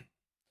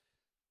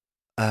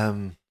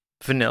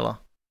 vanilla.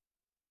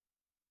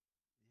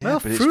 Yeah,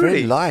 but it's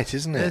very light,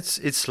 isn't it?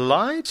 It's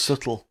light,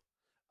 subtle.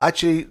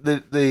 Actually,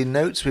 the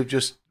notes we've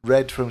just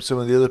read from some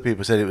of the other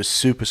people said it was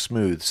super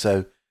smooth,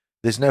 so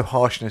there's no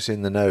harshness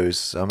in the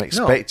nose. I'm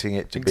expecting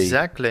it to be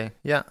exactly.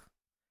 Yeah,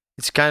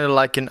 it's kind of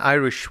like an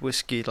Irish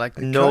whiskey, like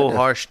no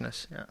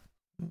harshness. Yeah.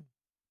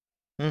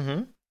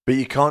 Mm-hmm. But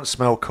you can't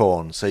smell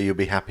corn, so you'll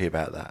be happy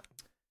about that.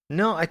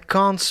 No, I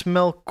can't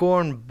smell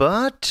corn,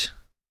 but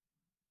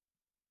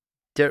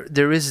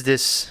there's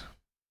this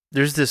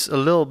a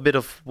little bit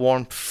of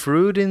warm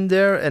fruit in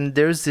there, and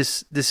there's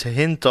this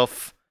hint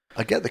of.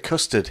 I get the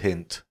custard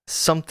hint.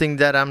 Something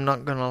that I'm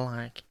not gonna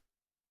like.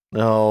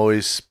 No,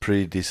 it's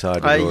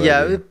pre-decided already.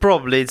 Yeah,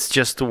 probably it's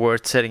just the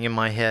word setting in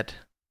my head.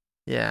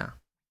 Yeah.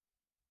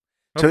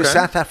 So it's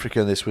South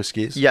African, this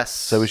whiskey is? Yes.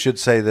 So we should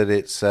say that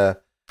it's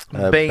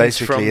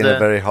basically in a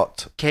very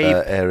hot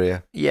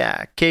area.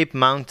 Yeah, Cape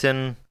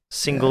Mountain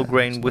single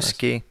grain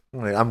whiskey.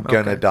 Nice. I'm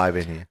going to dive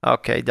in here.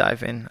 Okay,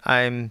 dive in.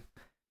 I'm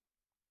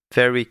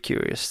very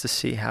curious to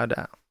see how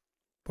that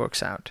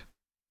works out.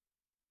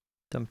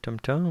 Tum tum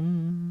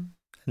tum.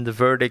 And the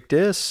verdict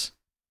is?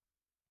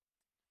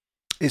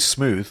 It's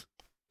smooth.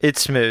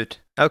 It's smooth.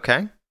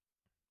 Okay.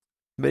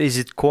 But is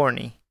it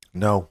corny?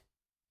 No.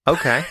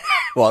 Okay.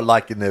 Well,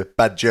 like in a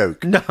bad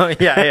joke. No,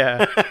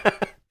 yeah.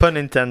 Pun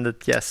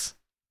intended, yes.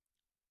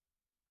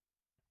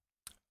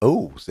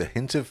 Oh, there's a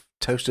hint of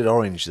toasted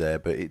orange there,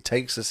 but it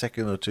takes a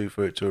second or two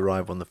for it to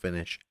arrive on the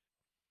finish.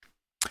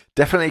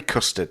 Definitely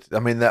custard. I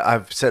mean,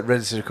 I've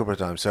read this a couple of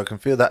times, so I can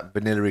feel that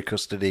vanilla-y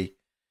custardy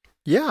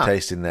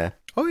taste in there.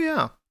 Oh,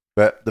 yeah.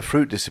 But the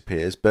fruit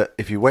disappears, but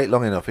if you wait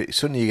long enough,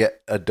 suddenly you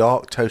get a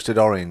dark toasted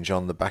orange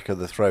on the back of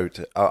the throat.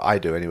 I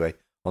do anyway,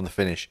 on the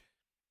finish.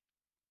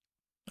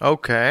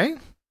 Okay.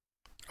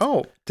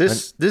 Oh,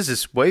 this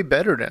is way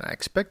better than I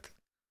expected.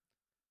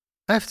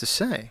 I have to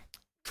say.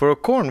 For a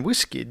corn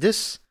whiskey,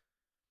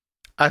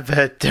 I've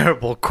had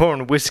terrible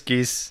corn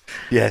whiskeys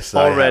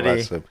already. I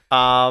have had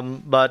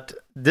some. But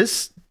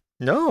this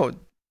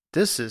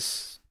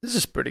is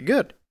pretty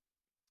good.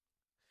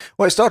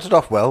 Well, it started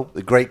off well,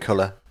 the great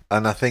colour,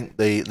 and I think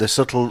the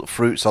subtle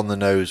fruits on the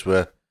nose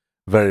were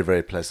very,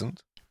 very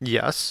pleasant.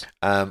 Yes.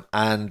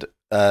 And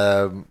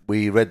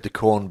we read the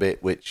corn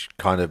bit, which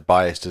kind of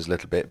biased us a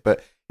little bit,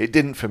 but it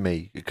didn't for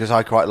me, because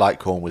I quite like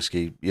corn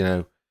whiskey. You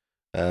know,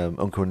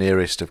 Uncle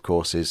Nearest, of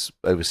course, is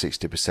over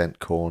 60%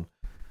 corn.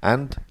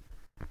 And,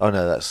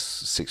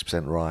 that's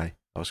 6% rye.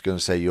 I was going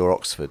to say your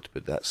Oxford,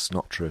 but that's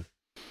not true.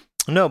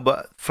 No,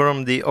 but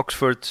from the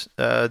Oxford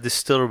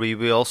distillery,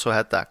 we also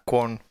had that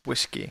corn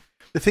whiskey.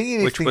 The thing you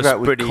need to think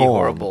about with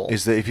corn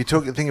is that if you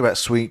think about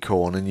sweet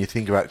corn and you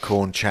think about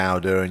corn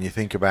chowder and you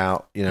think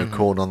about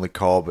corn on the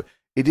cob,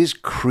 it is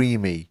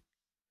creamy.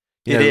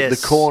 It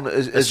is. The corn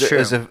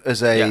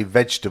as a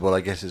vegetable,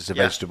 I guess it's a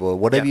vegetable.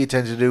 Whatever you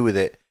tend to do with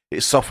it,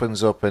 it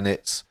softens up and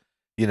it's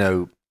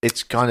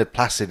it's kind of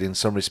placid in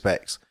some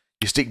respects.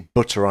 You stick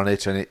butter on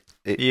it and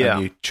and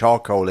you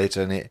charcoal it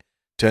and it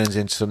turns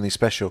into something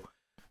special.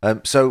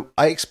 So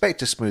I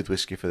expect a smooth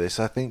whiskey for this.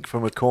 I think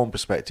from a corn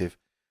perspective,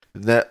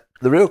 that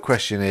the real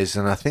question is,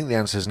 and I think the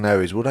answer is no,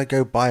 is would I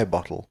go buy a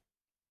bottle?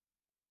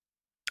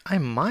 I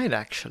might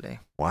actually.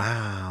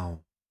 Wow.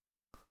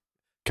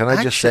 Can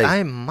I just say,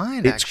 I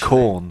might. It's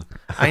corn.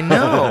 I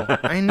know,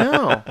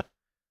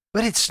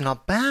 but it's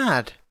not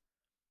bad.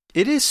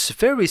 It is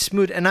very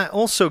smooth, and I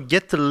also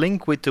get the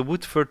link with the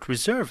Woodford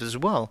Reserve as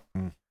well.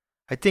 Mm.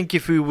 I think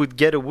if we would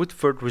get a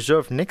Woodford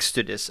Reserve next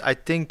to this, I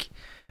think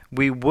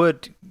we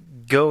would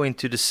go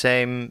into the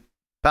same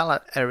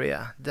palate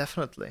area,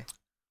 definitely.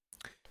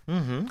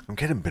 Mm-hmm. I'm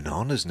getting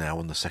bananas now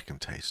on the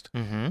second taste.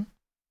 Mm-hmm.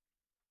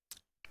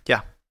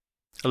 Yeah,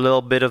 a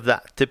little bit of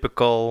that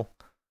typical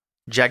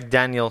Jack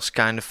Daniels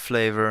kind of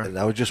flavor. And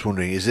I was just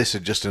wondering, is this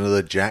just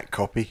another Jack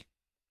copy?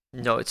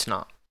 No, it's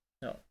not.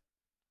 No.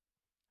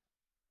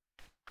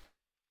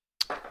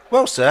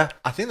 Well, sir,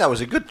 I think that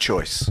was a good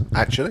choice,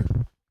 actually.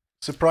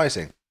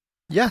 Surprising.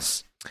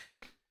 Yes.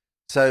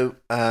 So,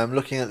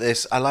 looking at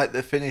this, I like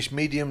the finish,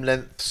 medium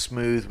length,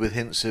 smooth, with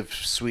hints of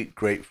sweet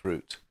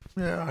grapefruit.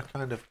 Yeah, I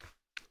kind of...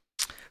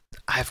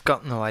 I've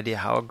got no idea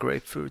how a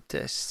grapefruit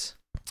tastes.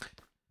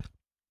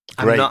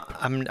 Grape.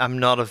 I'm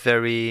not a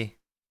very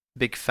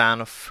big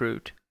fan of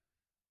fruit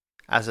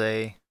as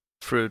a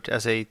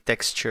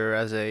texture,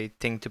 as a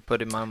thing to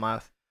put in my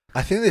mouth.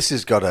 I think this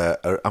has got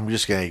I'm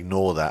just going to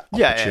ignore that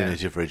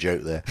opportunity for a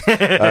joke there.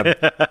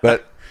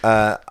 But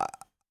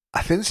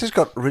I think this has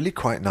got really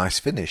quite nice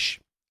finish.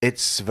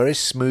 It's a very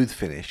smooth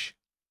finish,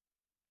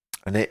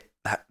 and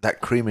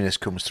that creaminess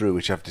comes through,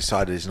 which I've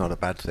decided is not a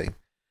bad thing.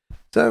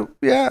 So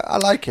yeah, I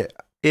like it.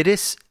 It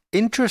is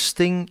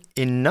interesting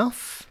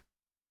enough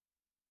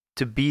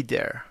to be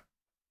there.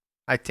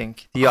 I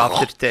think the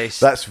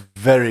aftertaste. That's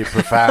very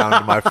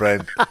profound, my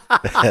friend.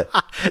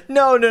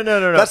 No.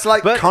 That's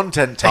like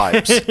content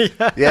types.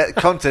 Yeah,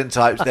 content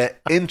types. They're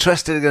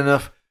interested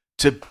enough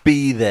to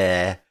be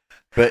there,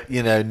 but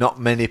not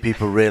many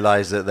people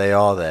realize that they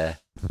are there.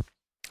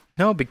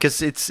 No,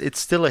 because it's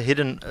still a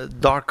hidden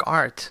dark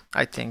art.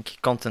 I think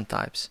content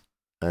types.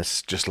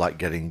 It's just like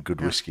getting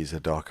good whiskey is a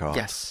dark art.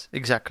 Yes,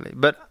 exactly.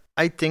 But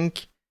I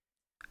think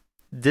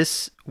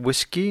this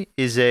whiskey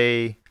is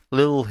a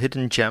little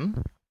hidden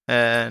gem.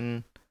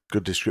 And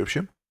good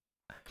description.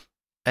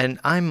 And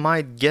I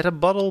might get a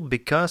bottle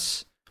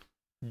because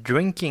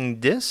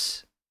drinking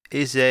this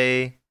is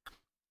a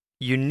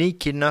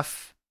unique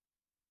enough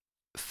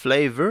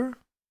flavor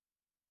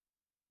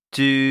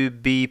to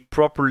be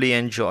properly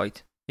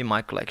enjoyed in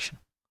my collection.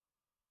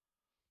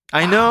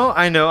 I know.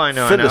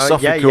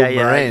 Philosophical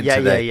meringue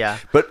today. Yeah.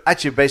 But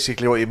actually,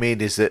 basically, what you mean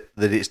is that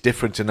it's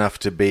different enough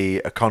to be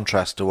a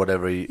contrast to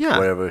whatever you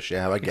have.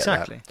 I get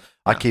exactly. that.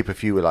 I keep a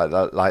few like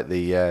that, like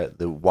the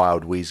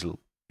Wild Weasel.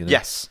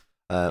 Yes.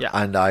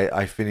 And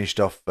I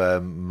finished off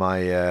my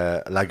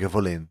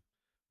Lagavulin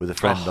with a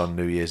friend on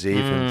New Year's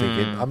Eve, and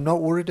thinking, I'm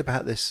not worried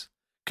about this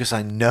because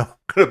I know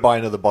I'm going to buy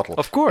another bottle.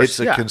 Of course, it's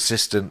a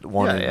consistent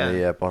one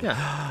in the bottle.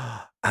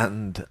 Yeah.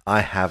 And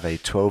I have a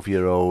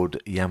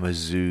 12-year-old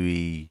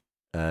Yamazuki.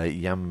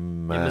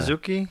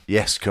 Yamazuki?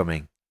 Yes,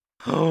 coming.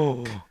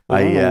 Oh.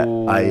 I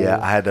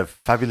had a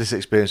fabulous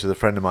experience with a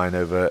friend of mine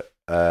over.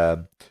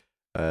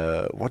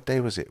 What day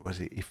was it?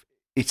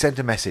 He sent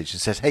a message and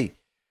says, "Hey,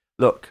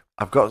 look,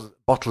 I've got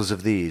bottles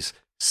of these,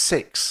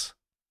 6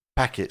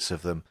 packets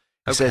of them."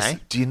 He says,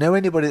 "Do you know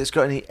anybody that's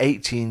got any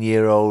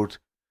 18-year-old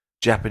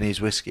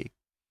Japanese whiskey?"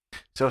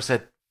 So I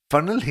said,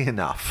 funnily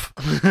enough,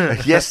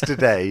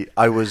 yesterday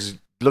I was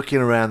looking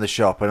around the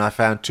shop and I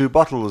found 2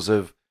 bottles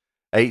of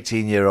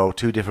 18-year-old,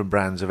 2 different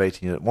brands of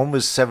 18-year-old. One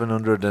was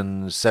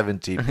 £770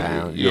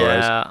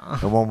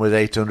 euros, and one was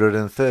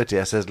 830.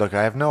 I says, "Look,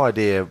 I have no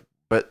idea,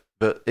 but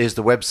here's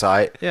the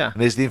website,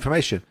 and here's the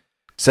information."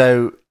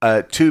 So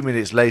 2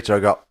 minutes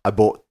later, I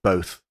bought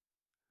both.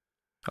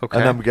 Okay.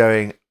 And I'm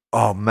going,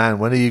 oh man,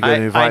 when are you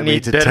going to invite me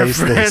to taste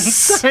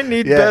this? I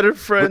need better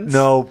friends.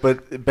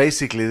 But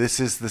basically, this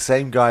is the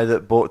same guy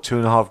that bought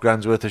 2.5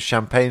 grand's worth of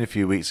champagne a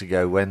few weeks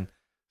ago when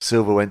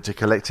Silver went to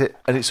collect it,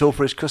 and it's all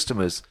for his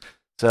customers.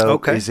 So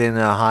he's in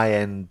a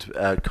high-end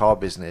car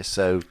business.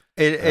 So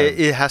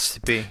it has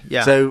to be,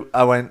 yeah. So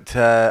I went,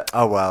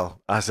 oh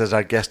well, I said,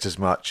 I guessed as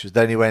much.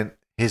 Then he went,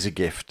 here's a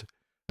gift,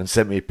 and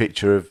sent me a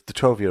picture of the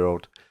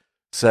 12-year-old.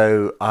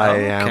 So I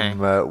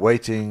am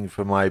waiting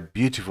for my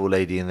beautiful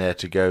lady in there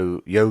to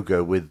go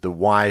yoga with the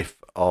wife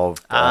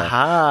of, and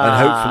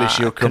hopefully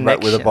she'll come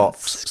back with a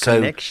box.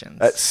 So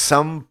at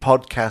some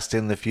podcast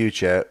in the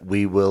future,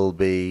 we will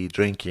be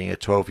drinking a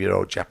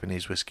 12-year-old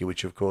Japanese whiskey,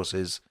 which of course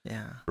is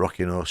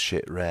rocking horse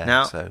shit rare.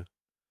 Now, so,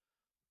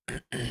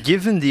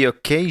 given the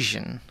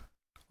occasion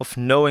of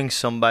knowing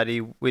somebody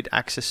with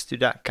access to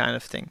that kind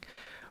of thing,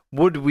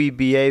 would we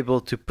be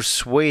able to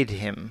persuade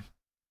him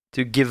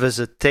to give us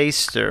a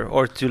taster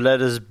or to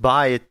let us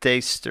buy a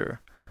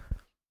taster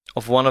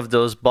of one of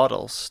those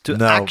bottles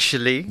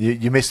actually...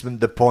 You missed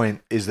the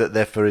point, is that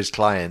they're for his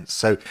clients.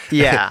 So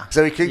yeah.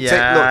 So he can take, look,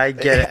 I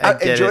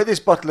get it. Enjoy this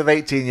bottle of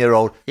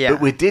 18-year-old, but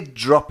we did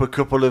drop a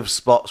couple of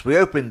spots. We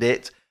opened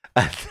it.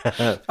 And,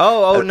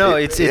 no,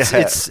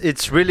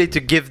 it's really to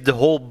give the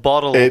whole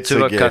bottle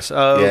to a customer.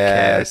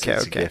 Okay.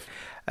 A gift.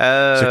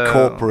 It's a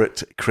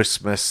corporate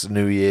Christmas,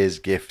 New Year's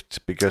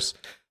gift because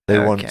they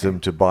want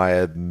them to buy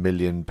 £1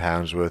 million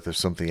worth of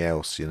something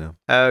else,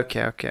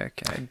 Okay,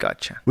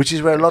 gotcha. Which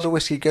is where a lot of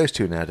whiskey goes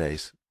to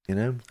nowadays. You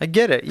know? I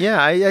get it.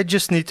 Yeah, I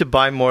just need to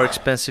buy more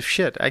expensive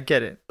shit. I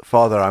get it.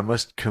 Father, I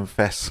must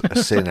confess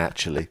a sin,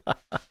 actually.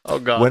 Oh,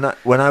 God.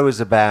 When I was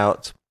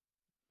about,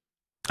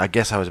 I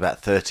guess I was about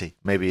 30,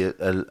 maybe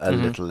a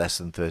little less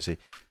than 30.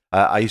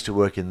 I used to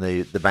work in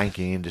the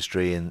banking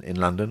industry in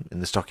London,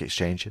 in the stock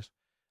exchanges.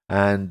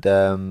 And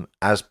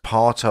as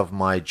part of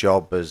my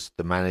job as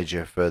the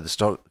manager for this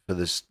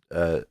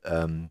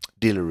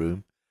dealer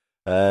room,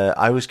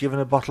 I was given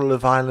a bottle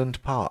of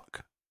Island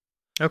Park.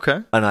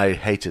 Okay. And I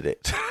hated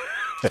it.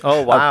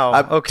 Oh, wow.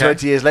 Okay.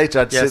 20 years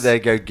later, I'd sit there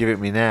and go, give it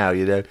me now,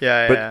 you know.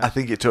 Yeah, but yeah. I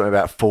think it took me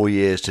about 4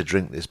 years to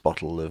drink this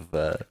bottle of,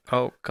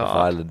 oh, God. of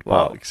Island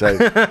Park. Wow. So,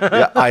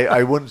 yeah,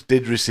 I once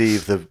did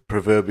receive the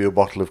proverbial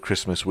bottle of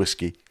Christmas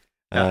whiskey.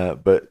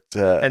 But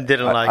and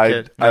didn't like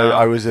it. No.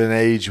 I was an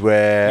age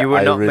where you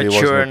were not really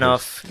mature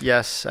enough.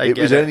 Yes, I get it.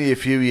 It was only a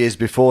few years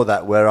before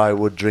that where I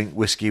would drink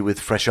whiskey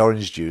with fresh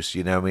orange juice.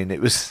 You know, I mean,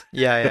 it was.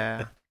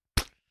 Yeah.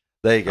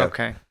 There you go.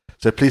 Okay.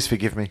 So please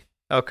forgive me.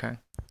 Okay.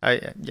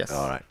 Yes.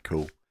 All right.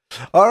 Cool.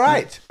 All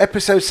right.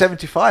 Episode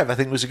 75, I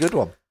think, was a good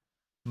one.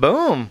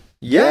 Boom.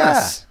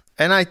 Yes. Yeah.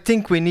 And I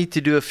think we need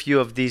to do a few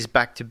of these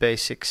back to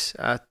basics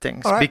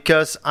things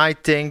because I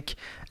think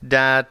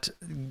that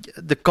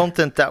the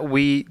content that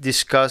we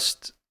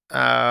discussed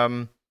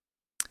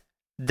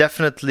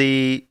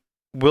definitely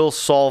will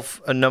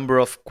solve a number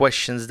of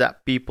questions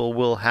that people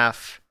will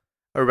have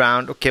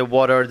around, okay,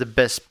 what are the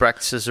best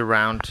practices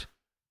around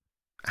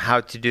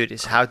how to do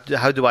this? How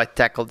do I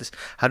tackle this?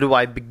 How do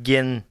I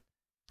begin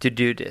to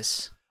do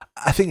this?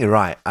 I think you're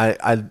right.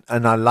 I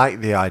like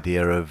the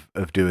idea of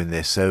doing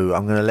this. So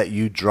I'm going to let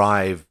you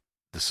drive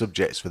the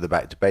subjects for the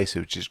back to basics,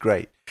 which is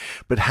great.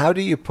 But how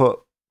do you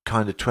put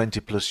kind of 20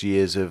 plus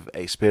years of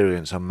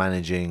experience on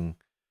managing?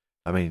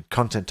 I mean,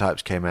 Content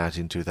Types came out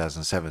in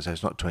 2007, so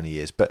it's not 20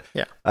 years. But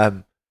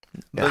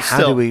but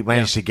how do we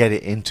manage to get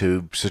it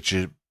into such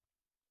a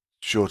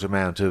short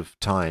amount of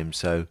time?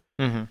 So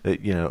that,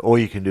 you know, all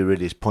you can do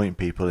really is point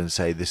people and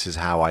say, "This is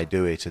how I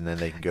do it," and then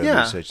they can go and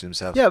research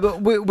themselves. Yeah,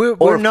 but we're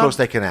or of not... course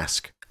they can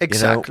ask.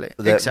 Exactly. You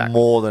know, they're exactly.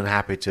 more than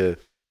happy to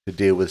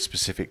deal with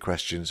specific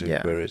questions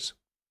and queries.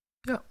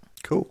 Yeah.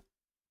 Cool.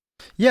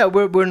 Yeah,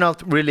 we're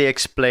not really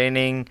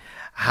explaining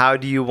how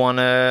do you want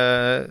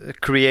to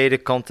create a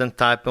content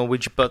type and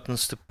which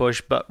buttons to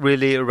push, but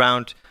really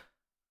around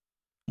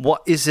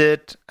what is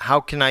it, how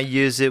can I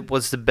use it,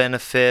 what's the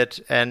benefit,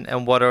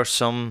 and what are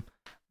some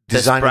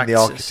designing the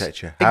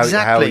architecture.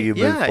 How you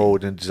move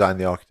forward and design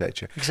the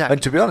architecture. Exactly.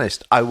 And to be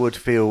honest, I would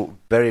feel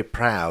very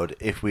proud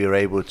if we were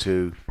able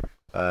to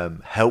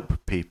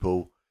help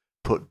people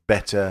put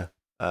better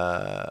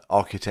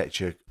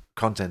architecture,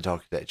 content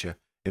architecture,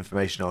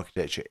 information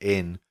architecture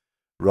in,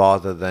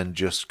 rather than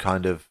just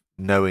kind of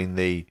knowing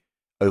the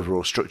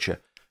overall structure.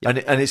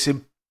 Yep. And it's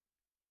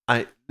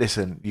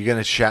listen, you're going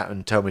to shout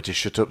and tell me to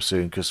shut up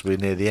soon because we're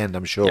near the end,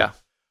 I'm sure. Yeah.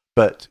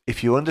 But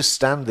if you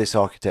understand this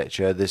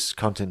architecture, this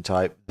content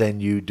type, then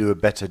you do a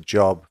better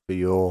job for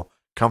your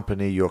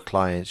company, your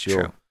clients,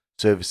 your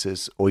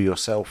services, or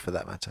yourself for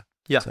that matter.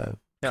 Yeah. So,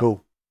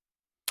 cool.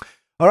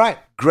 All right.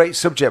 Great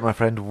subject, my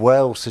friend.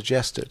 Well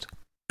suggested.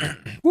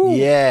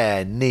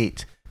 Yeah,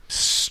 neat.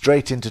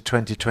 Straight into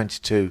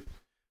 2022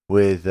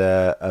 with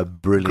a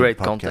brilliant great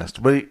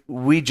podcast. Content.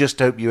 We just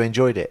hope you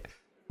enjoyed it.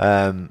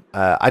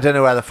 I don't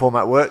know how the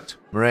format worked.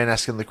 Moraine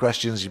asking the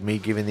questions, me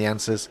giving the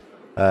answers.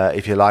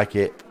 If you like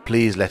it,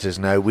 please let us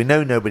know. We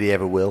know nobody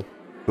ever will,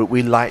 but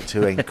we like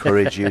to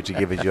encourage you to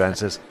give us your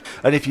answers.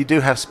 And if you do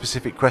have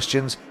specific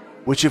questions,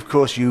 which of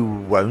course you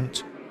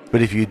won't,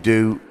 but if you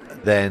do,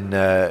 then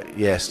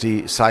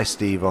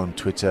Steve on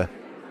Twitter,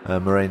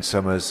 Moraine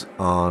Summers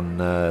on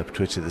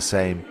Twitter the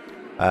same,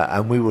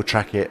 and we will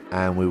track it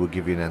and we will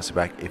give you an answer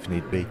back if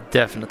need be.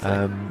 Definitely.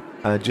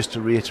 Just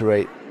to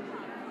reiterate,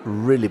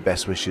 really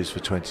best wishes for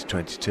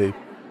 2022,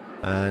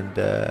 and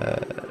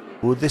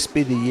will this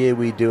be the year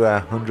we do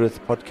our 100th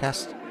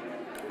podcast?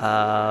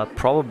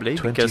 Probably,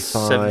 because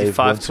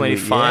 75,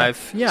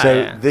 25. Yeah.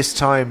 So this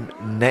time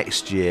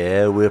next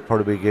year, we're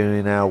probably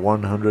doing our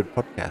 100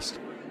 podcast.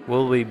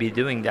 Will we be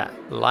doing that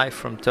live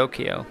from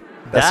Tokyo?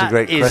 That's a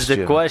great question. That is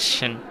the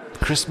question.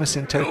 Christmas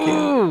in Tokyo?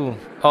 Ooh.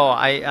 Oh,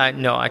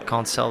 I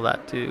can't sell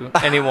that to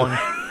anyone.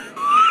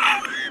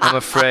 I'm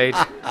afraid.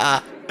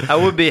 I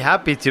would be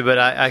happy to,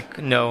 but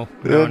no,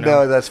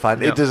 that's fine.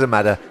 No. It doesn't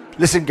matter.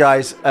 Listen,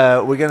 guys,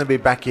 we're going to be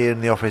back here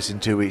in the office in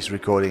 2 weeks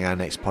recording our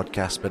next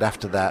podcast, but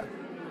after that,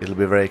 it'll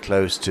be very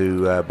close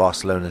to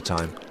Barcelona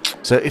time.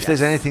 So if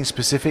there's anything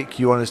specific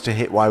you want us to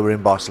hit while we're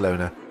in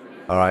Barcelona,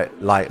 all right,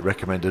 like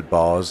recommended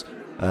bars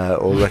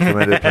or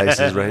recommended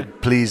places,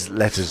 please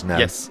let us know.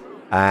 Yes.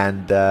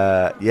 And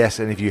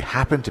and if you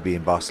happen to be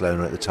in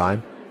Barcelona at the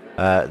time,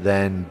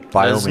 then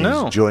by all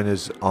means join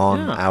us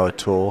on our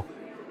tour.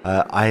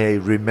 I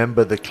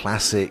remember the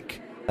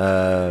classic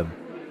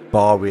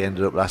bar we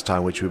ended up last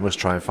time, which we must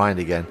try and find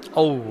again.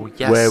 Oh,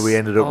 yes. Where we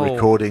ended up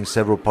recording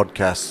several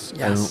podcasts,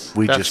 and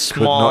we just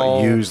could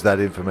not use that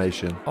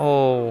information.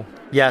 Oh,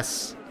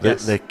 yes.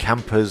 The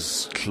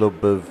Campers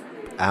Club of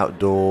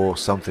Outdoor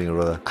something or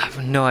other. I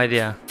have no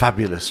idea.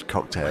 Fabulous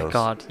cocktails. Oh my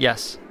God,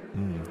 yes.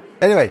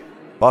 Anyway,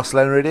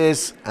 Barcelona it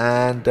is,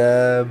 and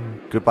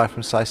goodbye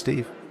from Cy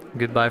Steve.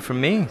 Goodbye from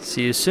me.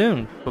 See you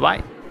soon.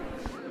 Bye-bye.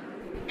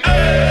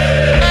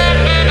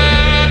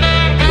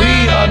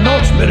 We are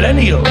not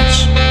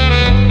millennials.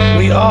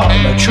 We are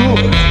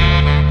matured.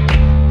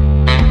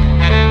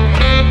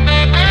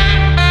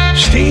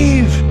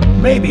 Steve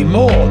may be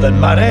more than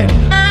Maren.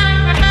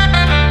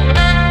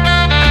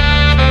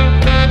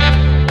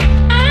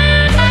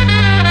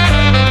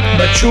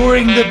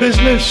 Maturing the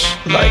business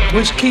like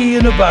whiskey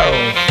in a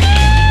barrel.